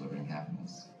delivering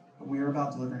happiness. We are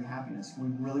about delivering happiness. We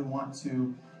really want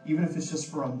to, even if it's just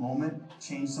for a moment,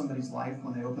 change somebody's life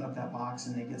when they open up that box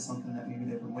and they get something that maybe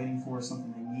they've been waiting for,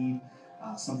 something they need,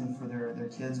 something for their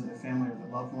kids or their family or their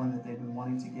loved one that they've been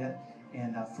wanting to get.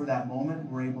 And for that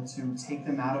moment, we're able to take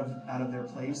them out of their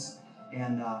place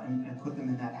and put them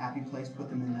in that happy place, put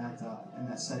them in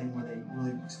that setting where they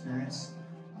really experience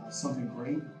something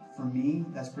great. For me,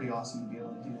 that's pretty awesome to be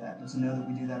able to do that, and to know that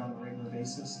we do that on a regular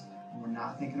basis, and we're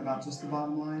not thinking about just the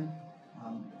bottom line.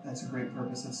 That's a great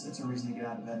purpose. It's a reason to get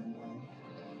out of bed in the morning.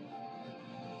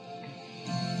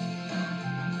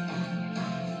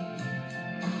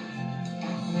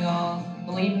 We all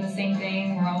believe in the same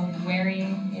thing. We're all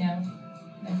wearing,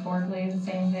 metaphorically the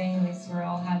same thing. At least we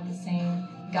all have the same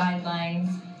guidelines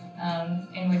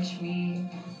in which we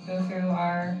go through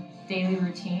our daily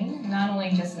routine, not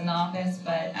only just in the office,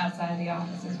 but outside the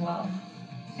office as well.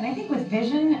 And I think with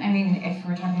vision, I mean, if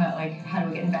we're talking about like how do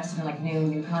we get invested in like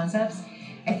new concepts,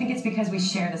 I think it's because we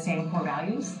share the same core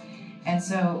values. And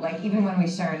so like even when we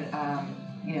started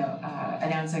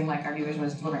announcing like our new vision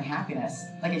was delivering happiness,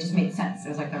 like it just made sense. It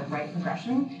was like the right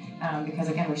progression because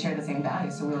again we shared the same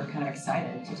values, so we were kind of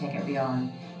excited to take it beyond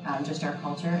just our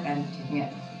culture and taking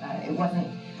it. It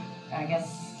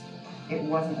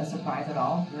wasn't a surprise at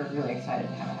all. We were really excited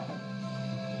to have it happen.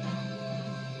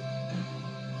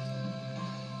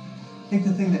 I think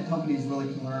the thing that companies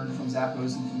really can learn from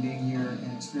Zappos and from being here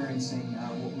and experiencing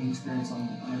what we experience on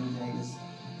every day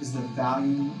is the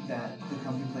value that the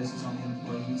company places on the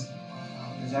employees.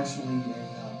 There's actually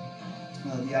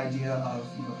the idea of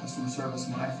customer service.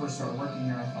 And when I first started working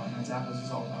here, I thought Zappos is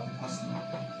all about the customer.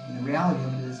 And the reality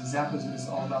of it is Zappos is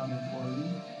all about the employee.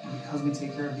 And because we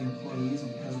take care of the employees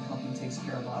and because the company takes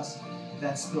care of us,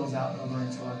 that spills out over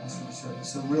into our customer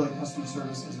service. So really, customer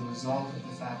service is a result of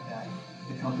the fact that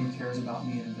the company cares about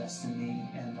me and invests in me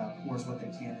and pours what they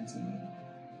can into me.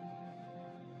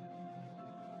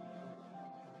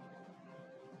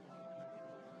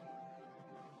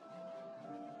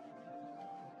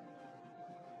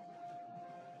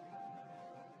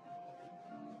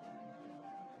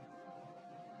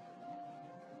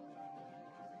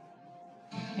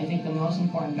 I think the most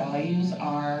important values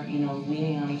are,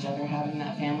 leaning on each other, having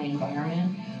that family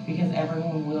environment, because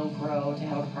everyone will grow to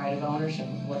have a pride of ownership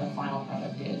of what the final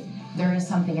product is. There is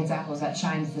something at Zappos that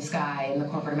shines the sky in the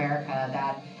corporate America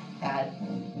that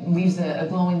leaves a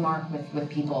glowing mark with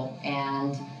people,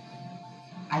 and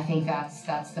I think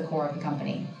that's the core of the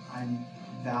company. I'm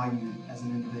valued as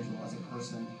an individual, as a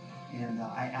person, and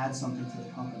I add something to the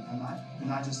company. They're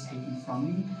not just taking from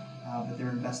me, but they're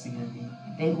investing in me.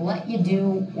 They let you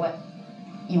do what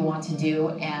you want to do,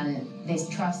 and they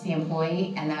trust the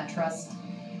employee, and that trust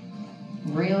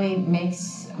really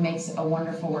makes a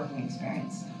wonderful working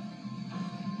experience.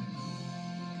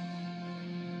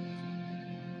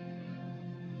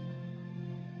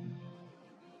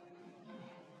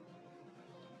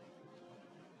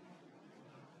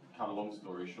 Cut a long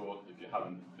story short, if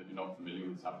you're not familiar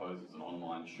with Zappos, it's an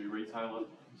online shoe retailer,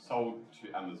 sold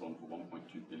to Amazon for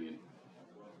 1.2 billion.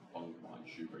 Online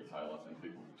shoe retailer, and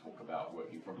people talk about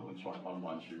working for an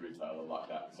online shoe retailer like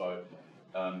that. So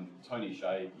Tony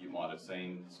Hsieh, you might have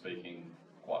seen speaking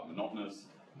quite monotonous,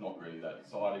 not really that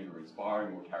exciting or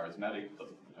inspiring or charismatic. You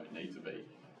don't need to be.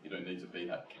 You don't need to be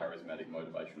that charismatic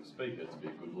motivational speaker to be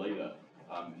a good leader.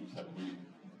 He just had a really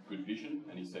good vision,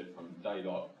 and he said from day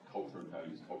dot, culture and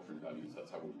values, that's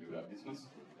how we build our business.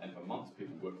 And for months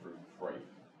people worked for him for free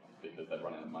because they'd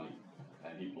run out of money.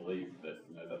 And he believed that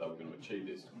that they were going to achieve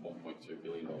this. $1.2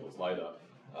 billion later,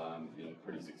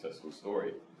 pretty successful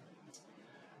story.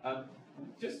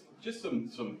 Just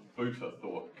some food for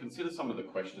thought. Consider some of the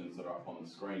questions that are up on the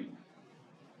screen.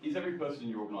 Is every person in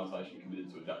your organisation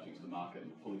committed to adapting to the market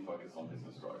and fully focused on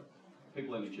business growth?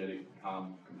 People energetic,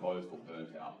 calm, composed, or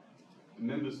burnt out? Do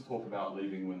members talk about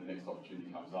leaving when the next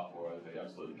opportunity comes up, or are they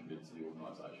absolutely committed to the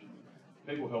organisation?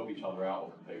 People help each other out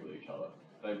or compete with each other?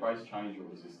 They embrace change or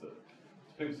resist it?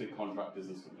 People see contractors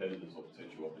as competitors or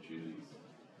potential opportunities.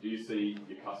 Do you see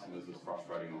your customers as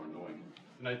frustrating or annoying?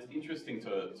 It's interesting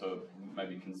to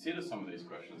maybe consider some of these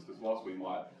questions, because whilst we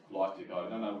might like to go,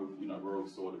 no, we're all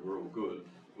sorted, we're all good.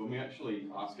 When we actually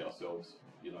ask ourselves,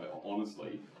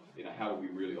 honestly, how do we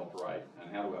really operate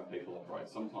and how do our people operate?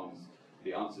 Sometimes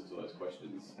the answer to those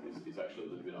questions is actually a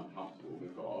little bit uncomfortable.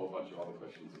 We've got a whole bunch of other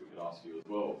questions that we could ask you as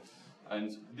well.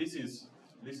 And this is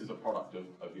a product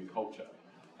of your culture.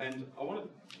 And I want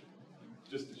to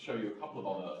just show you a couple of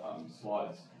other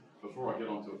slides before I get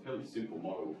onto a fairly simple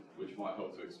model, which might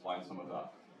help to explain some of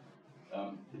that.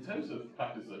 In terms of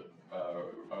factors that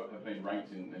have been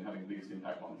ranked in having the biggest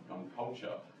impact on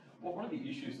culture, well, one of the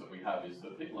issues that we have is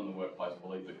that people in the workplace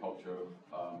believe the culture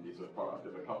is a product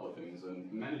of a couple of things,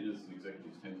 and managers and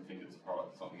executives tend to think it's a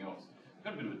product of something else. We've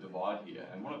got a bit of a divide here,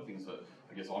 and one of the things that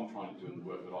I guess I'm trying to do in the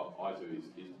work that I do is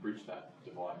bridge that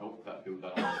divide, help that build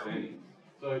that understanding.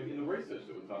 So in the research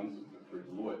that was done, this was through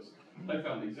Deloitte, they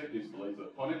found that executives believe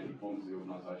that financial performance of the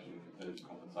organisation and competitive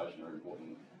compensation are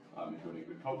important in building a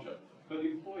good culture. But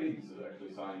the employees are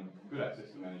actually saying good access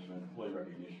to management, employee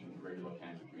recognition, regular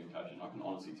candid communication. I can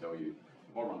honestly tell you,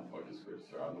 if I run focus groups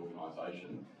throughout an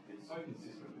organisation, it's so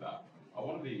consistent with that. I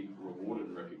want to be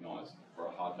rewarded and recognised for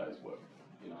a hard day's work.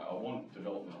 You know, I want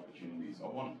development opportunities.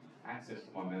 I want access to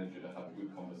my manager to have a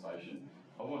good conversation.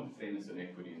 I want fairness and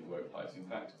equity in the workplace. In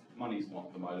fact, money's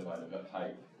not the motivator, but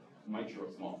hey, make sure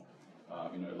it's not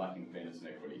lacking fairness and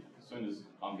equity. As soon as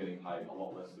I'm getting paid a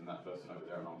lot less than that person over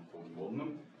there and I'm performing more than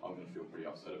them, I'm going to feel pretty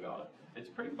upset about it. It's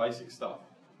pretty basic stuff.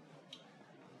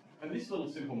 And this little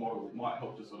simple model might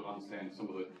help to sort of understand some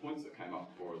of the points that came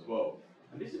up before as well.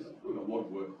 And this is doing a lot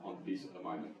of work on this at the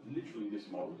moment. Literally this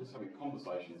model, just having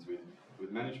conversations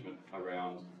with management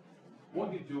around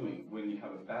what you're doing when you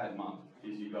have a bad month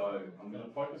is you go, I'm going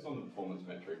to focus on the performance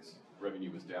metrics,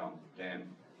 revenue was down, damn.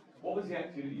 What was the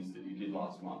activities that you did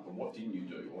last month, or what didn't you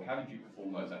do, or how did you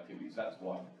perform those activities? That's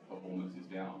why performance is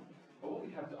down. But what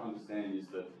we have to understand is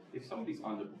that if somebody's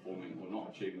underperforming or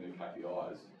not achieving their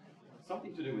KPIs,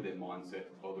 something to do with their mindset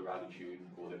or their attitude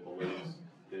or their beliefs,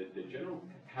 their general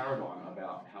paradigm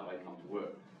about how they come to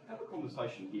work. Have a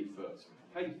conversation here first.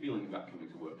 How are you feeling about coming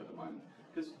to work at the moment?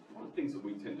 Because one of the things that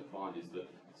we tend to find is that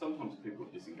sometimes people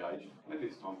are disengaged. Maybe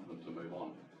it's time for them to move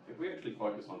on. If we actually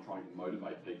focus on trying to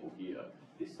motivate people here,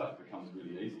 this stuff becomes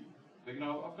really easy. But,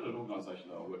 I've got an organisation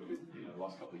that I worked with the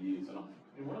last couple of years, and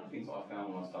one of the things I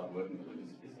found when I started working with them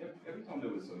is every time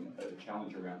there was a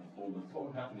challenge around performance,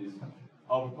 what would happen is,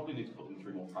 we probably need to put them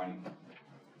through more training.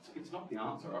 It's not the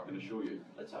answer, I can assure you.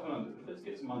 Let's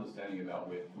get some understanding about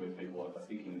where people are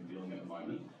thinking and feeling at the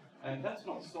moment. And that's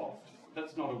not soft.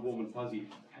 That's not a warm and fuzzy,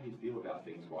 how do you feel about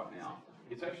things right now?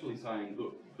 It's actually saying,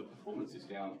 look, the performance is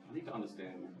down. I need to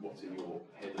understand what's in your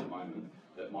head at the moment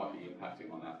that might be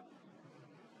impacting on that.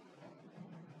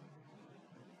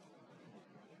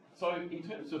 So in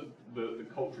terms of the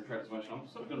culture transformation, I'm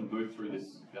sort of going to move through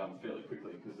this fairly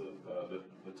quickly because of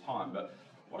the time. But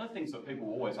one of the things that people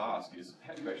always ask is,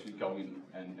 how do you actually go in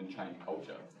and change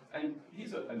culture? And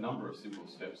here's a number of simple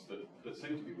steps that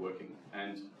seem to be working.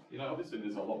 And obviously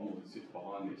there's a lot more that sits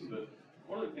behind this. But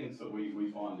one of the things that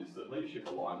we find is that leadership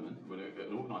alignment, when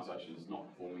an organisation is not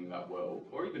performing that well,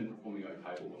 or even performing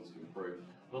okay but wants to improve,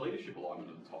 the leadership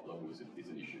alignment at the top level is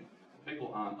an issue.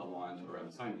 People aren't aligned around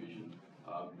the same vision.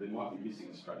 They might be missing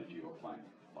a strategy or a plan.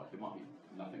 Like there might be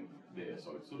nothing there.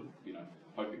 So it's sort of,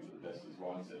 hoping for the best, as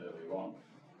Ryan said earlier on.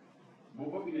 Well,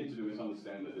 what we need to do is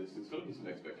understand that there's got to be some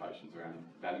expectations around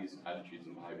values, attitudes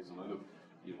and behaviours. And I know that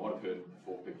you might have heard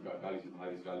before people go values and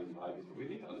behaviours, but we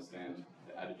need to understand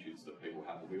the attitudes that people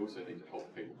have, and we also need to help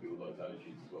people build those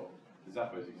attitudes as well. The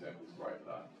Zappos example is great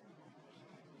for that.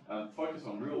 Focus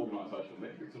on real organisational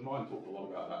metrics, and Ryan talked a lot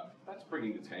about that. That's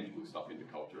bringing the tangible stuff into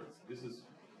culture. This is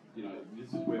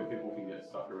where people can get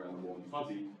stuck around the warm and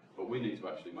fuzzy, but we need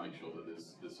to actually make sure that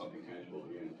there's something tangible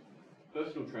at the end.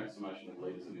 Personal transformation of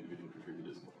leaders and individual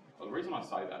contributors. Well, the reason I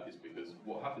say that is because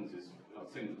what happens is,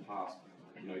 I've seen in the past,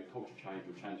 culture change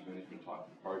or change management type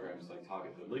programs, they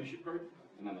target the leadership group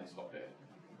and then they stop there,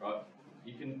 right?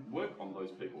 You can work on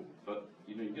those people, but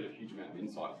you get a huge amount of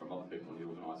insight from other people in the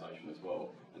organisation as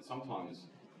well. And sometimes,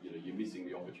 you're missing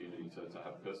the opportunity to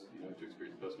have to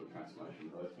experience personal transformation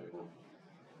with those people.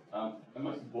 And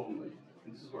most importantly,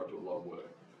 and this is where I do a lot of work,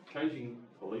 changing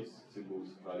beliefs,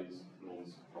 symbols, values,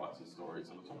 norms, rights and stories,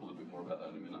 and I'll talk a little bit more about that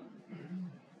in a minute.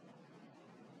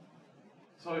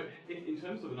 So, in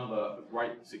terms of another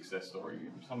great success story,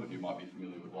 some of you might be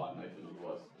familiar with Lion Nathan,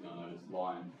 otherwise known as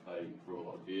Lion. They grew a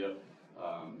lot of beer.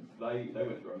 They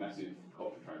went through a massive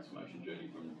culture transformation journey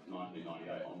from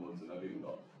 1998 onwards, and they've even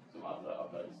got some other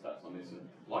updated stats on this. And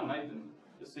Lion Nathan,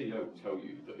 the CEO, will tell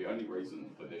you that the only reason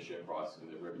that their share price and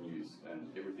their revenues and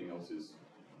everything else is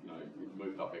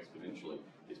moved up exponentially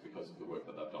is because of the work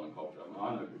that they've done in culture. I mean,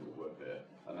 I know people who work there,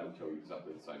 and they will tell you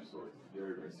exactly the same story. It's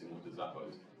very, very similar to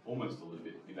Zappos, almost a little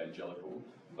bit evangelical,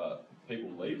 but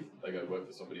people leave, they go work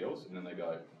for somebody else, and then they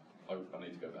go, I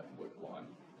need to go back and work for Lion,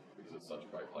 because it's such a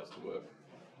great place to work.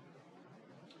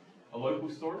 A local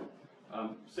story,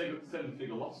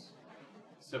 seven-figure loss.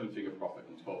 7-figure profit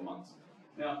in 12 months.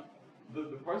 Now,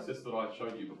 the process that I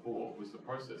showed you before was the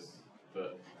process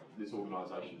that this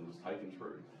organisation was taken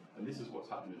through. And this is what's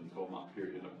happened in a 12-month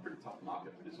period in a pretty tough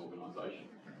market for this organisation.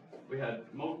 We had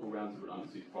multiple rounds of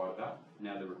redundancies prior to that.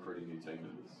 Now they're recruiting new team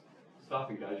members. Staff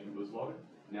engagement was low.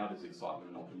 Now there's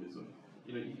excitement and optimism.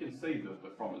 You know, you can see the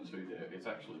from and to there. It's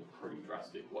actually pretty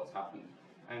drastic what's happened.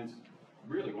 And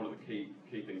really one of the key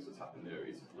things that's happened there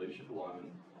is leadership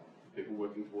alignment, people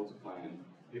working towards a plan,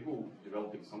 people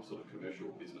developing some sort of commercial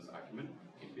business acumen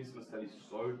in business that is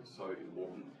so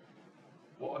important.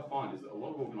 What I find is that a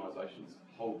lot of organisations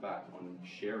hold back on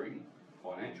sharing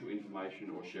financial information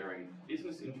or sharing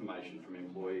business information from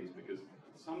employees because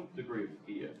some degree of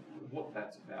fear of what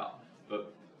that's about.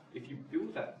 But if you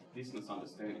build that business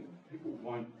understanding, people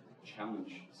won't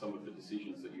challenge some of the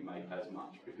decisions that you make as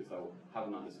much because they'll have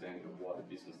an understanding of why the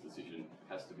business decision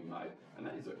has to be made. And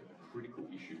that is a critical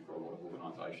issue for a lot of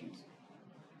organisations.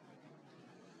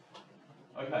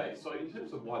 Okay, so in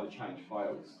terms of why the change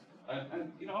fails,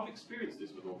 and you know, I've experienced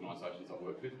this with organisations I've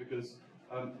worked with because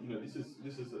you know, this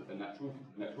is a natural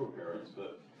occurrence,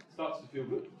 but it starts to feel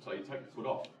good. So you take the foot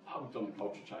off. Oh, we've done the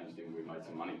culture change thing. We've made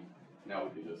some money. Now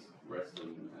we can just rest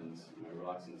and you know,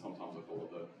 relax. And sometimes I call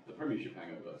it the premiership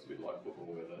hangover. It's a bit like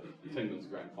football, where the team wins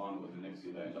the grand final and the next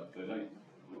year they end up 13th.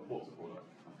 I'm a Port supporter.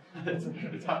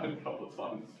 It's happened a couple of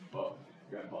times, but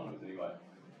grand finals anyway.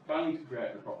 Failing to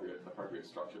create an appropriate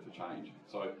structure for change.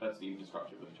 So that's the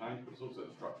infrastructure for the change, but it's also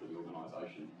the structure of the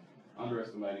organisation.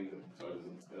 Underestimating so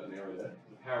there's an area there,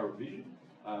 the power of vision.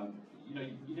 You know,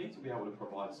 you need to be able to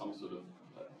provide some sort of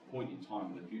point in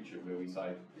time in the future where we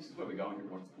say, this is where we're going,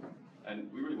 everyone, and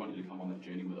we really want you to come on that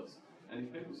journey with us. And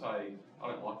if people say, I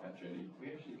don't like that journey,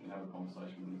 we actually can have a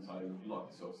conversation with them and say, would you like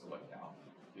to self-select out?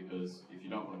 Because if you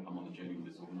don't want to come on the journey with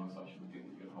this organisation, we think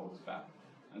that you're going to hold us back.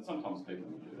 And sometimes people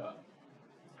will do that.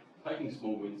 Taking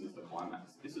small wins as the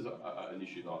climax. This is an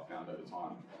issue that I've found over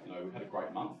time. You know, we've had a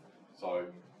great month, so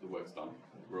the work's done.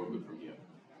 We're all good from here.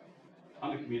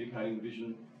 Under-communicating the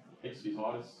vision,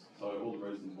 executitis, so all the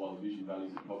reasons why the vision, values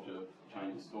and culture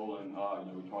change is stalling. You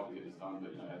know, we tried to get this done,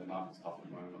 but you know, the market's tough at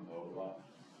the moment, blah, blah, blah.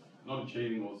 Not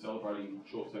achieving or celebrating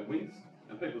short-term wins,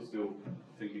 and people still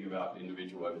thinking about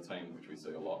individual over team, which we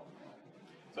see a lot.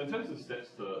 So in terms of steps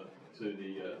to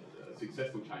the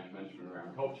successful change management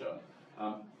around culture,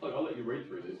 look, I'll let you read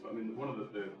through this, but I mean, one of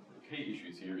the key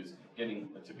issues here is getting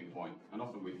a tipping point. And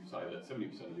often we say that 70%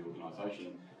 of the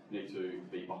organisation need to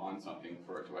be behind something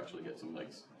for it to actually get some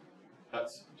legs.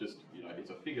 That's just, you know, it's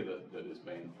a figure that has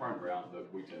been thrown around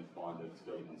that we tend to find that it's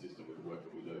fairly consistent with the work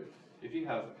that we do. If you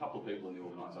have a couple of people in the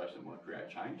organisation that want to create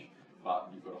change, but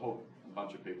you've got a whole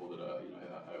bunch of people that are, you know,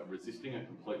 are resisting and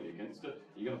completely against it,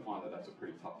 you're going to find that that's a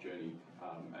pretty tough journey,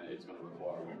 and it's going to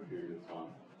require a long period of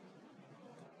time.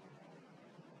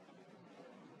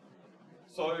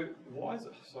 So why is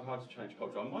it so hard to change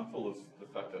culture? I'm mindful of the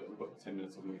fact that we've got 10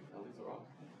 minutes on me. Oh, is that right?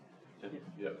 10?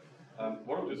 Yeah.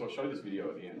 What I'll do is I'll show this video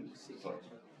at the end.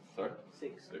 Sorry?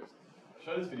 Six. I'll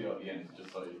show this video at the end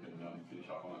just so you can finish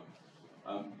up on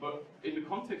it. But in the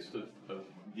context of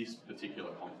this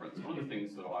particular conference, one of the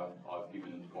things that I've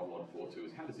given quite a lot of thought to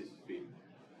is how does this fit?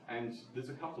 And there's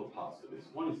a couple of parts to this.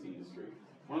 One is the industry.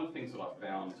 One of the things that I've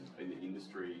found in the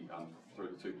industry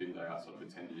through the 2 big day I sort of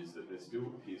attended is that there still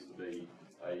appears to be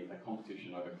a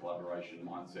competition over collaboration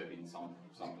mindset in some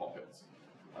pockets.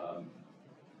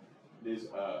 There's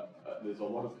a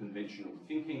lot of conventional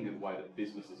thinking in the way that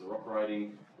businesses are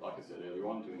operating, like I said earlier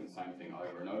on, doing the same thing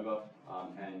over and over,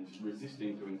 and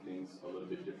resisting doing things a little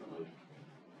bit differently.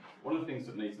 One of the things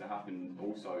that needs to happen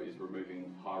also is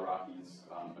removing hierarchies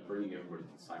and bringing everybody to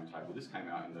the same table. This came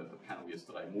out in the panel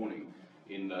yesterday morning,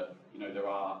 in that, you know, there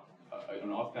are,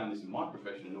 and I've found this in my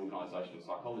profession in organisational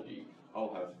psychology,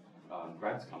 I'll have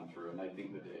grads come through and they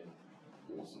think that they're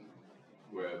awesome.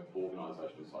 We're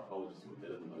organisational psychologists, we're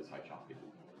better than those HR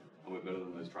people, and we're better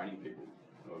than those training people,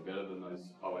 and we're better than those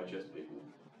OHS people.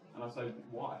 And I say,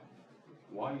 why?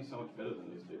 Why are you so much better than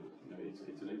these people? You know, it's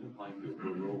an even playing field.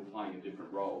 We're all playing a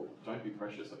different role. Don't be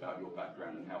precious about your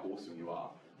background and how awesome you are.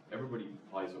 Everybody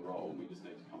plays a role, and we just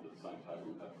need to come to the same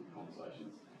table and have good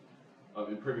conversations.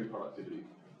 Improving productivity.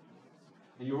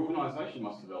 And your organisation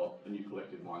must develop a new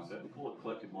collective mindset. We call it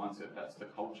collective mindset. That's the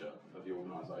culture of the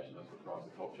organisation. That's what drives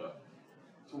the culture.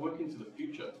 To work into the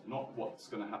future, not what's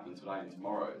going to happen today and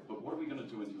tomorrow, but what are we going to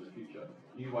do into the future?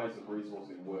 New ways of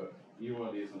resourcing work, new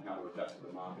ideas on how to adapt to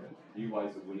the market, new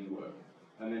ways of winning work,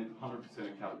 and then 100%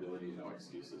 accountability and no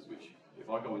excuses, which if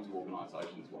I go into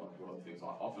organisations, one of the things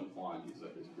I often find is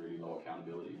that there's really low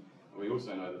accountability. And we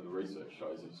also know that the research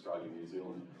shows in Australia and New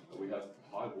Zealand that we have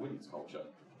high avoidance culture,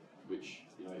 which,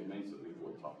 you know, it means that we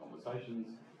avoid tough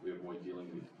conversations, we avoid dealing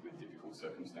with difficult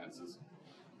circumstances.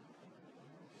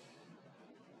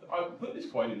 I put this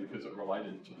quote in because it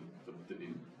related to the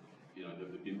BIM,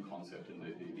 the BIM concept and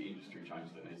the industry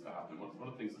change that needs to happen. One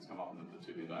of the things that's come up in the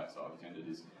 2 BIM days I've attended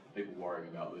is people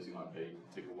worrying about losing IP,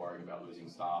 people worrying about losing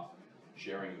staff,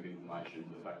 sharing of information,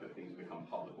 the fact that things become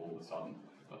public all of a sudden.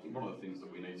 I think one of the things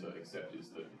that we need to accept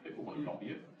is that people want to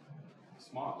copy it,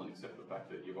 smile and accept the fact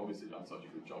that you've obviously done such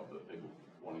a good job that people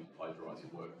wanting to plagiarise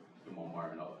your work in one way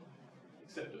or another.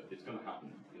 Accept it, it's going to happen.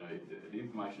 The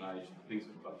information age, things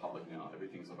are public now,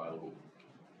 everything's available.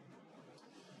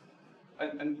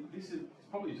 And this is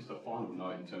probably just a final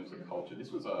note in terms of culture.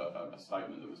 This was a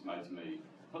statement that was made to me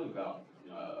probably about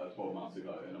 12 months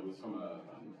ago, and it was from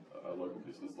a local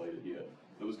business leader here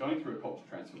that was going through a culture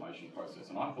transformation process,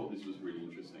 and I thought this was really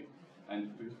interesting.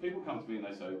 And because people come to me and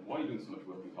they say, why are you doing so much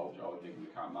work in culture? I would think in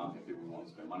the current market people want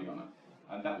to spend money on it.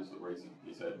 And that was the reason.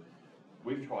 He said,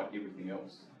 we've tried everything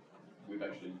else. We've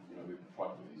actually, we've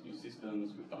tried with these new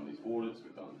systems, we've done these audits,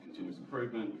 we've done continuous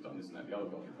improvement, we've done this and that, the other,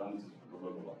 we've done this, blah,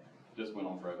 blah, blah, blah. Just went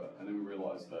on forever. And then we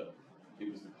realised that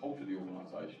it was the culture of the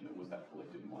organisation that was that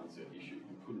collective mindset issue.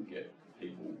 We couldn't get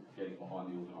people getting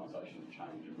behind the organisation to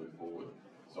change and move forward.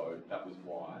 So that was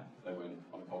why they went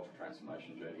on a culture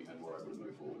transformation journey and were able to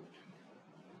move forward.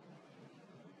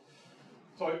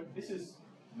 So this is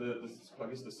I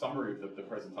guess the summary of the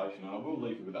presentation, and I will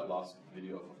leave you with that last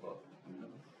video if I've got a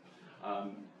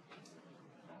minute.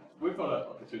 We've got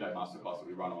a 2-day masterclass that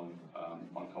we run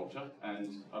on culture,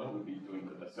 and I don't want to be doing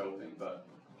the sell thing, but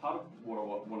part of what I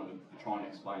want to try and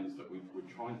explain is that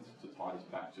we're trying to tie this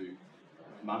back to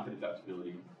market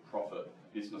adaptability, profit,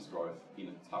 business growth in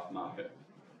a tough market.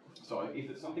 So if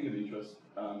it's something of interest,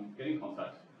 get in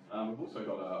contact. We've also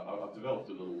got I've developed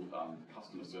a little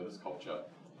customer service culture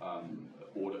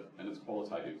audit, and it's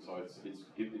qualitative, so it's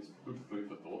good food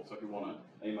for thought. So if you want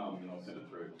to email me, and I'll send it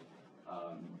through.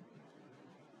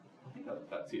 I think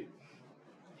that's it.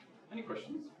 Any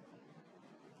questions?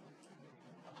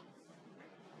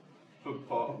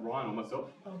 For Ryan or myself?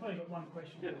 I've only got one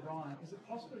question for Ryan. Is it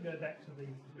possible to go back to the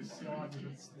slide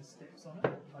with the steps on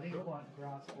it? I didn't quite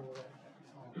grasp all that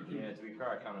at the time. Yeah, to be fair,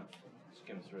 I kind of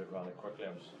skimmed through it rather quickly. I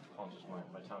was conscious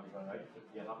my time was running out. But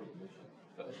yeah, happy to do so.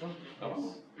 This one?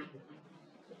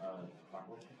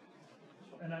 Backwards.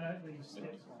 And I know the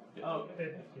steps on. Oh,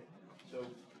 okay. Perfect, yeah. So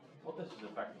what this is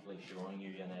effectively showing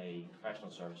you in a professional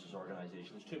services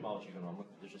organisation, there's 2 models you can run with.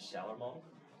 There's a seller model,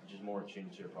 which is more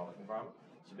attuned to your product environment.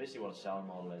 So basically what a seller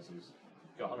model is you've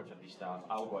got 150 staff,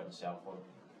 I'll go out and sell for them.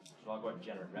 So I'll go out and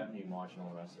generate revenue, margin,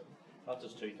 all the rest of it. That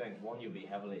does 2 things. One, you'll be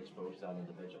heavily exposed to that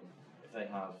individual. If they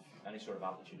have any sort of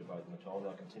aptitude about them at all,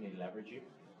 they'll continue to leverage you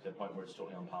to the point where it's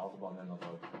totally unpalatable, and then they'll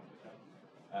go.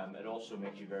 It also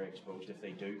makes you very exposed. If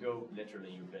they do go,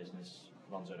 literally your business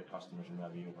runs out of customers and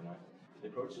revenue overnight. The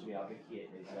approach that we advocate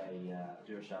is a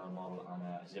do-it-seller model and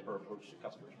a zipper approach to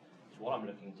customers. So what I'm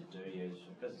looking to do is,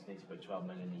 a business needs about 12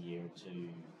 million a year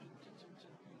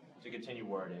to continue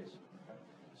where it is. Okay?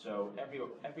 So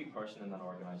every person in that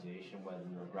organisation, whether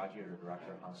they're a graduate or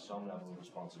director, has some level of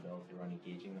responsibility around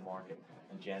engaging the market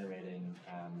and generating,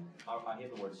 I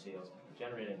hate the word sales,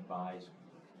 generating buys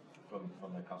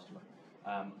from their customer.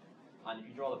 And if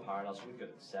you draw the parallels, we've got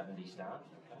 70 staff.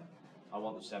 Okay? I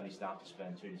want the 70 staff to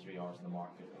spend 2 to 3 hours in the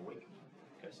market a week.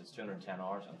 Okay, so it's 210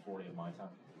 hours and 40 of my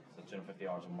time. So 250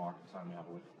 hours of market time we have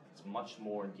a week. It's much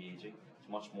more engaging. It's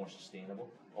much more sustainable.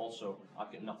 Also,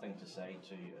 I've got nothing to say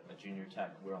to a junior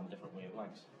tech. We're on different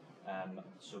wavelengths.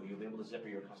 So you'll be able to zipper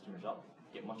your customers up,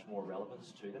 get much more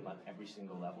relevance to them at every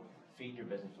single level, feed your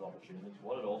business with opportunities.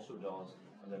 What it also does,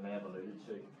 and they may have alluded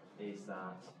to, is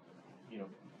that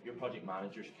your project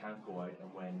managers can't go out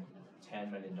and win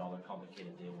 $10 million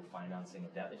complicated deal with financing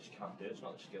a debt. They just can't do it. It's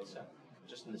not their skill set.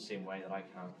 Just in the same way that I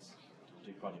can't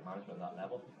do project management at that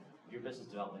level, your business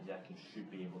development executives should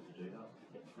be able to do that.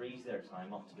 It frees their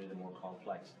time up to do the more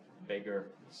complex, bigger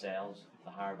sales,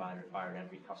 the higher barrier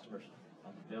entry customers,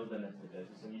 and to build them into the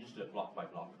business. And you just do it block by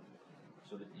block.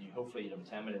 So that you hopefully you have a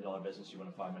 $10 million business, you win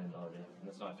a $5 million deal, and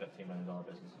it's not a $15 million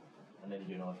business. And then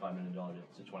you do another $5 million deal,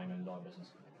 it's a $20 million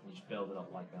business. And you just build it up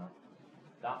like that.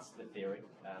 That's the theory.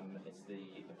 It's the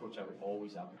approach I would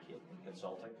always advocate in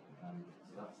consulting.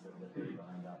 So that's the theory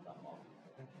behind that model.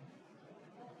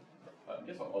 I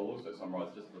guess I'll also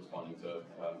summarise, just responding to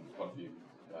quite a few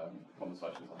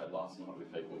conversations I had last night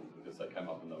with people, because they came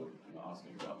up and they were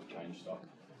asking about the change stuff.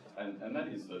 And that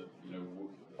is that,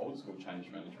 old school change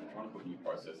management, trying to put new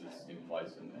processes in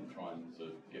place and trying to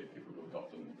get people to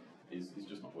adopt them is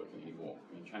just not working anymore.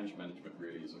 Change management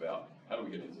really is about how do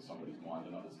we get into somebody's mind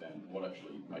and understand what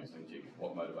actually makes them tick,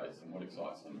 what motivates them, what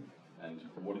excites them, and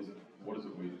what is it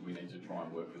we need to try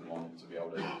and work with them on to be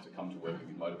able to come to work and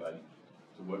be motivated,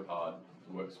 to work hard,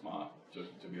 to work smart,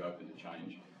 to be open to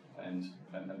change. And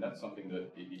that's something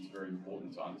that it's very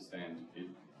important to understand.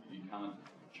 You can't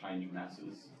change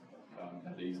masses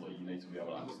that easily. You need to be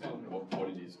able to understand what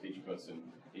it is each person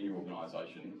in your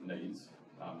organisation needs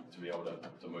to be able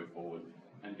to move forward.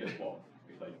 And guess what?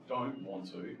 If they don't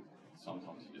want to,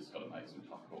 sometimes you just got to make some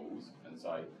tough calls and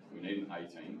say, we need an A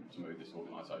team to move this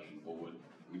organisation forward.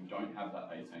 We don't have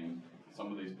that A team.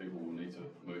 Some of these people will need to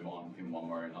move on in one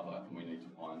way or another, and we need to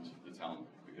find the talent.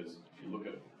 Because if you look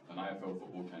at an AFL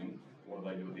football team, what do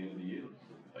they do at the end of the year?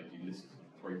 They delist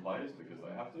 3 players because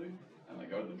they have to, and they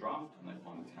go to the draft and they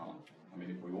find the talent. I mean,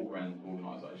 if we all ran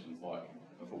organisations like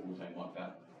a football team like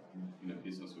that,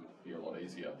 business would be a lot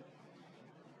easier.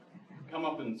 Come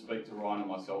up and speak to Ryan and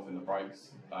myself in the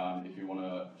breaks if you want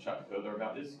to chat further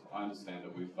about this. I understand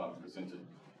that we've presented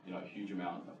a huge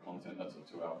amount of content. That's a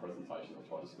 2-hour presentation. I'll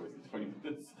try to squeeze in 20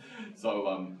 minutes.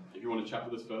 So if you want to chat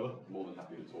with us further, more than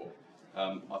happy to talk.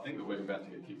 I think that we're about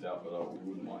to get kicked out, but we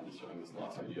wouldn't mind just showing this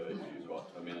last video if you've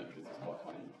got a minute, because it's quite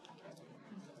funny.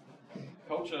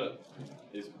 Culture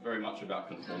is very much about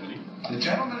conformity. The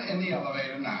gentleman in the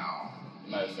elevator now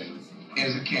May have seen this.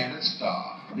 is a candid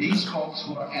star. These folks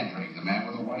who are entering, the man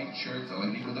with a white shirt, the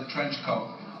lady with a trench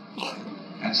coat,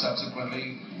 and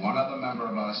subsequently one other member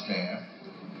of our staff,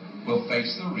 will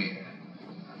face the rear.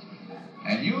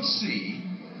 And you'll see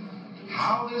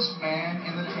how this man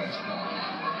in the trench coat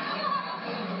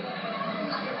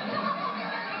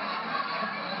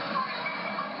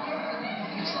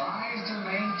tries to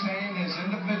maintain his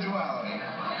individuality,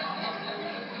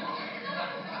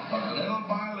 but little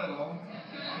by little,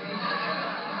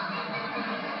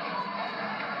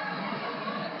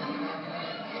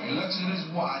 he looks at his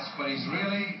watch, but he's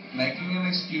really making an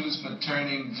excuse for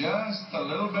turning just a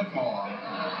little bit more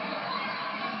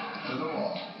to the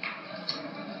wall.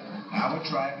 Now we'll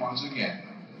try it once again.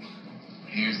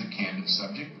 Here's the candid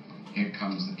subject. Here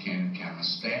comes the candid camera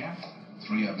staff,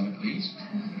 3 of them at least.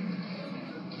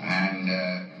 And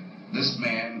this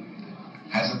man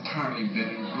has apparently been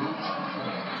in groups.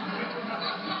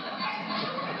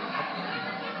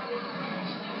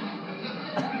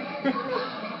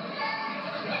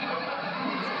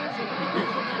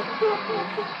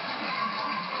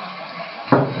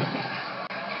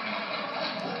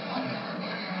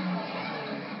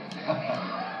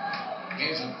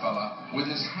 Here's a fella with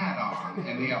his hat on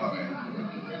in the elevator.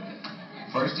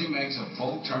 First he makes a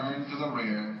full turn to the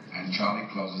rear, and Charlie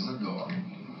closes the door.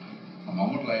 A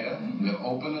moment later, we'll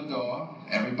open the door.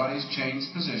 Everybody's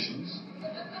changed positions.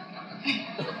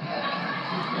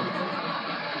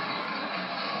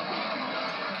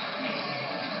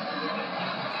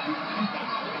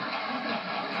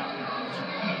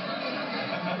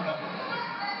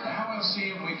 Now we'll see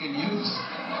if we can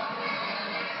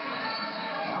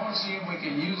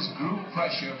use group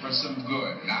pressure for some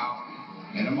good. Now,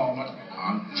 in a moment,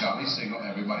 on Charlie's signal,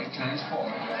 everybody turns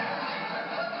forward.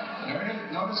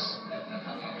 Notice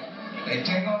they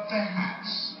take off their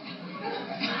hats.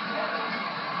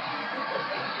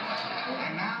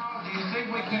 And now, do you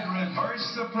think we can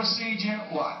reverse the procedure?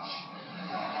 Watch.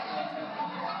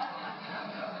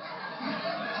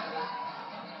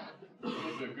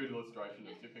 It's a good illustration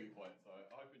of tipping point. So.